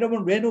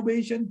environment,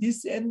 renovation,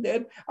 this and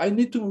that, I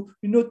need to,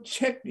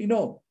 check,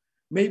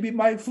 maybe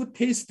my food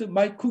taste,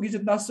 my cookies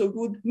is not so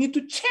good. Need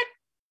to check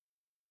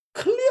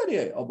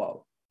clearly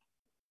about.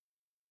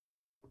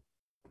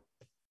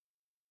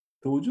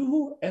 Those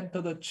who enter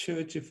the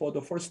church for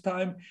the first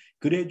time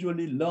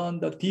gradually learn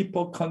the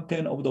deeper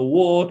content of the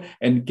word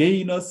and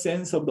gain a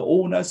sense of the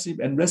ownership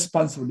and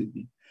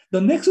responsibility.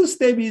 The next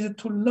step is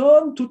to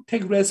learn to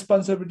take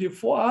responsibility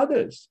for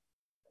others.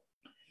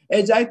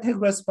 As I take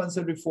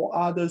responsibility for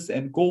others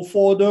and go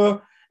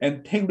further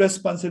and take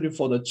responsibility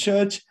for the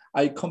church,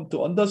 I come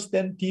to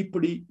understand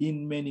deeply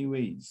in many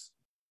ways.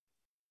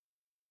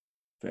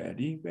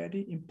 Very,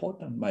 very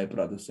important, my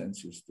brothers and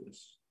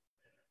sisters.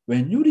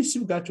 When you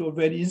receive God, you are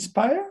very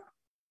inspired,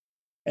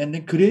 and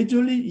then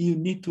gradually you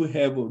need to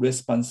have a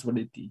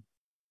responsibility.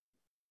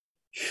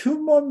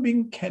 Human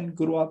being can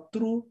grow up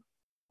through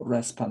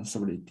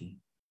responsibility.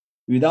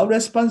 Without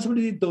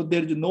responsibility, though,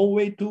 there is no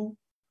way to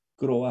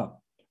grow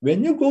up.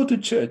 When you go to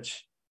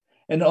church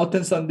and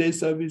attend Sunday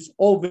service,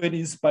 all very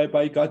inspired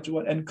by God's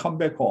word, and come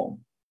back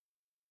home,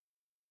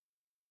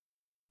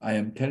 I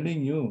am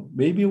telling you,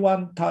 maybe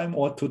one time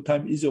or two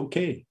times is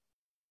okay.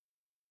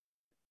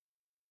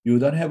 You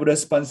don't have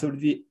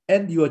responsibility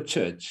at your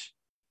church.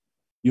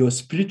 Your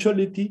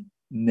spirituality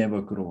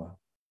never grow up.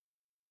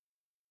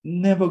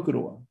 Never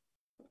grow up.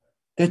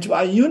 That's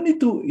why you need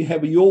to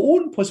have your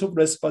own personal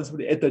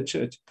responsibility at the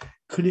church.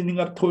 Cleaning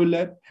up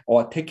toilet,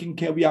 or taking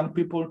care of young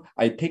people,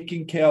 I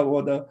taking care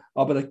of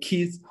the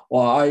kids,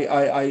 or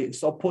I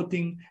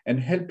supporting and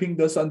helping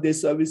the Sunday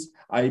service.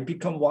 I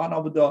become one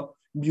of the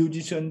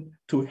musicians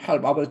to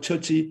help our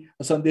church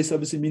Sunday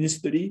service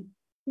ministry.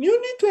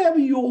 You need to have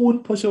your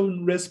own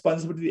personal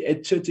responsibility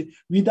at church.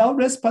 Without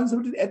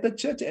responsibility at the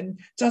church and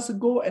just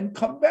go and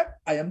come back,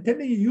 I am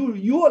telling you,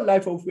 your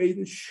life of faith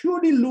is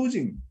surely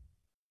losing.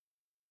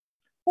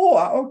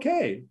 Oh,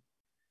 okay.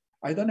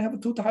 I don't have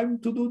time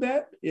to do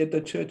that at the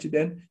church.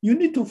 Then you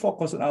need to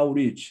focus on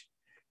outreach,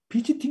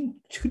 visiting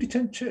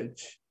Christian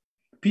church,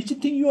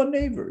 visiting your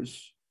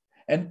neighbors,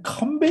 and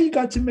convey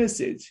God's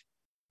message.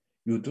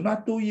 You do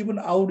not do even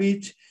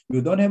outreach.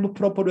 You don't have a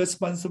proper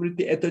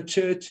responsibility at the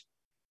church.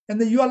 And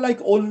then you are like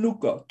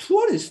onlooker,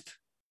 tourist.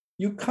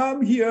 You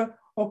come here,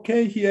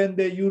 okay, here and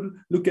there, you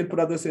look at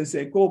brothers and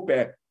say, go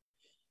back.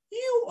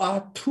 You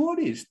are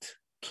tourist.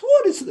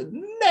 Tourists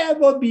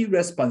never be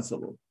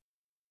responsible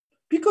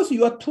because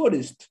you are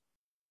tourist.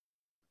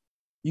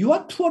 You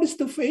are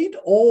tourist faith,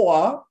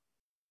 or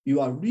you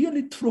are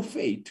really true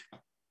faith.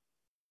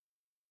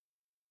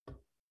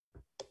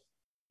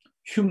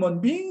 Human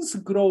beings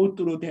grow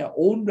through their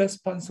own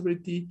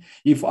responsibility.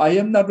 If I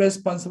am not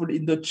responsible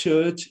in the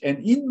church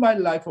and in my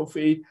life of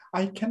faith,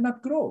 I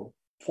cannot grow.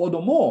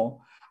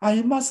 Furthermore,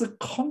 I must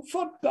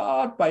comfort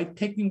God by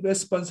taking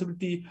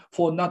responsibility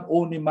for not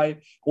only my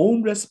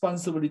own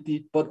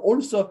responsibility, but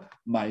also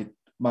my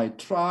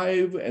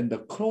tribe and the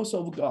cross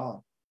of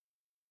God.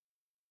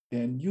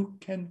 Then you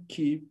can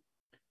keep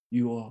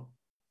your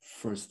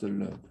first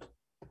love.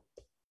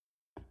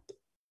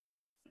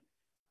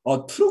 A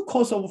true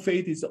course of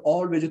faith is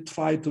always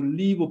try to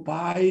live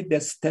by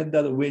that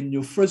standard when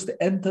you first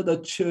enter the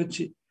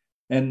church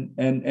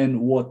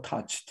and were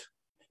touched.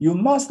 You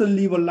must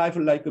live a life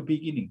like a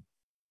beginning.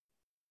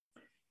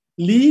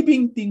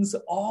 Living things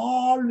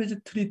always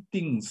treat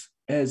things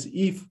as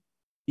if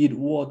it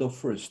were the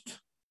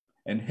first.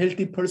 And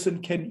healthy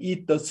person can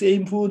eat the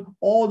same food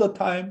all the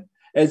time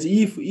as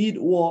if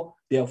it were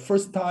their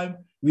first time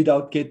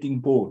without getting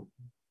bored.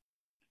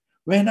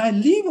 When I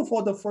live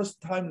for the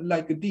first time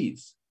like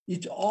this,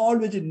 it's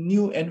always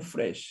new and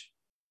fresh.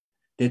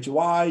 That's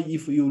why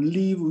if you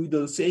live with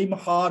the same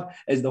heart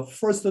as the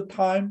first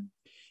time,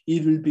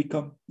 it will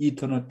become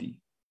eternity.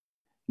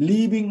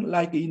 Living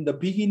like in the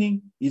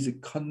beginning is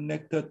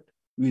connected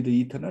with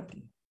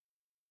eternity.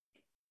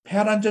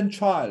 Parents and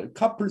child,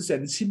 couples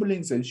and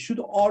siblings should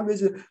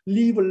always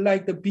live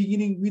like the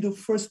beginning with the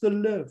first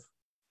love.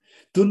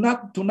 Do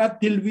not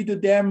deal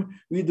with them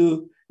with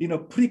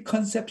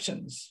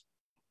preconceptions.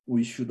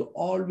 We should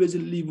always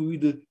live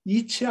with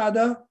each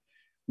other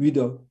with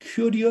a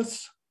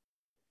curious,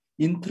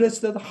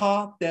 interested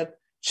heart that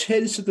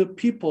cherishes the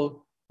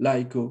people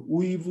like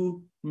we've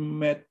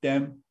met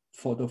them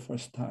for the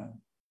first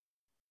time.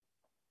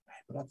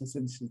 My brothers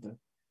and sisters,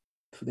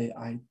 today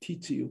I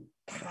teach you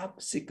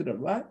top secret,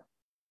 right?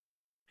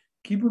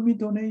 Give me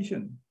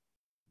donation.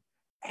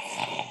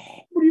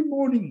 Every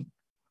morning,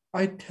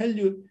 I tell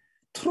you,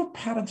 true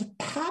parents,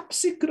 top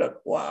secret.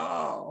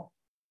 Wow.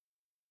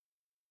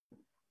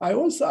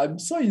 I'm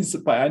so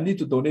inspired. I need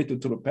to donate to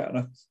true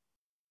parents.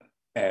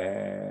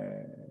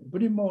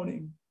 Every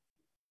morning,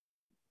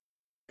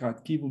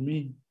 God give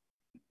me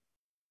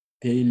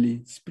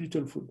daily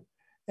spiritual food.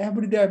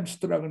 Every day I'm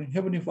struggling.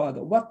 Heavenly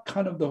Father, what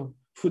kind of the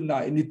food now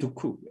I need to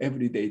cook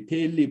every day?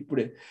 Daily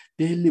bread.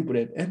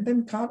 And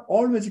then God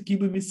always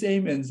give me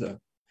same answer.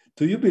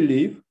 Do you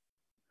believe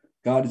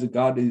God is a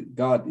God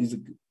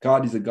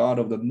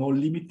of the no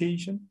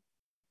limitation?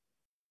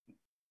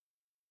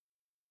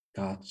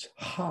 God's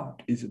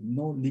heart is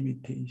no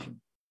limitation.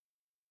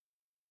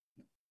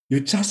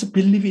 You just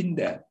believe in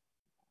that.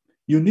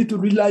 You need to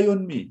rely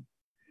on me.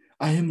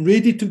 I am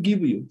ready to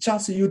give you.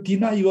 Just you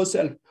deny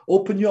yourself.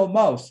 Open your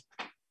mouth.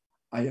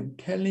 I am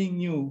telling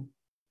you,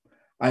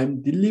 I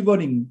am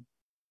delivering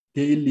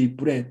daily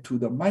bread to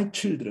my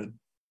children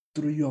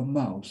through your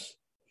mouth.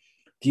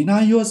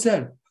 Deny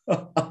yourself.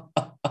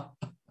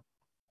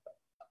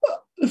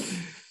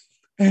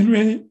 And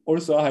when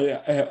also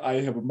I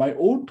have my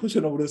own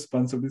portion of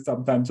responsibility.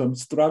 Sometimes I'm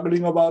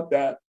struggling about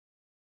that.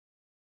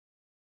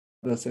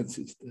 Brothers and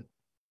sisters,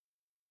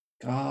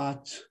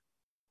 God's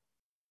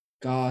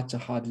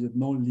heart is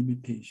no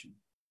limitation.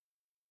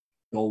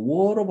 The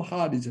word of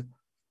heart is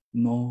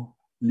no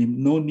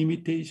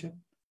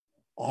limitation.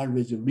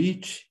 Always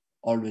rich,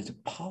 always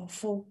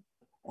powerful,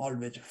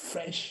 always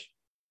fresh.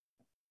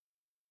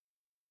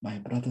 My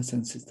brothers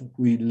and sisters,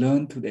 we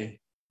learn today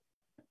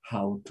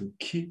how to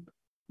keep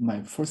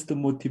my first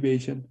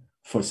motivation,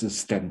 first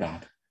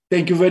standard.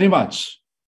 Thank you very much.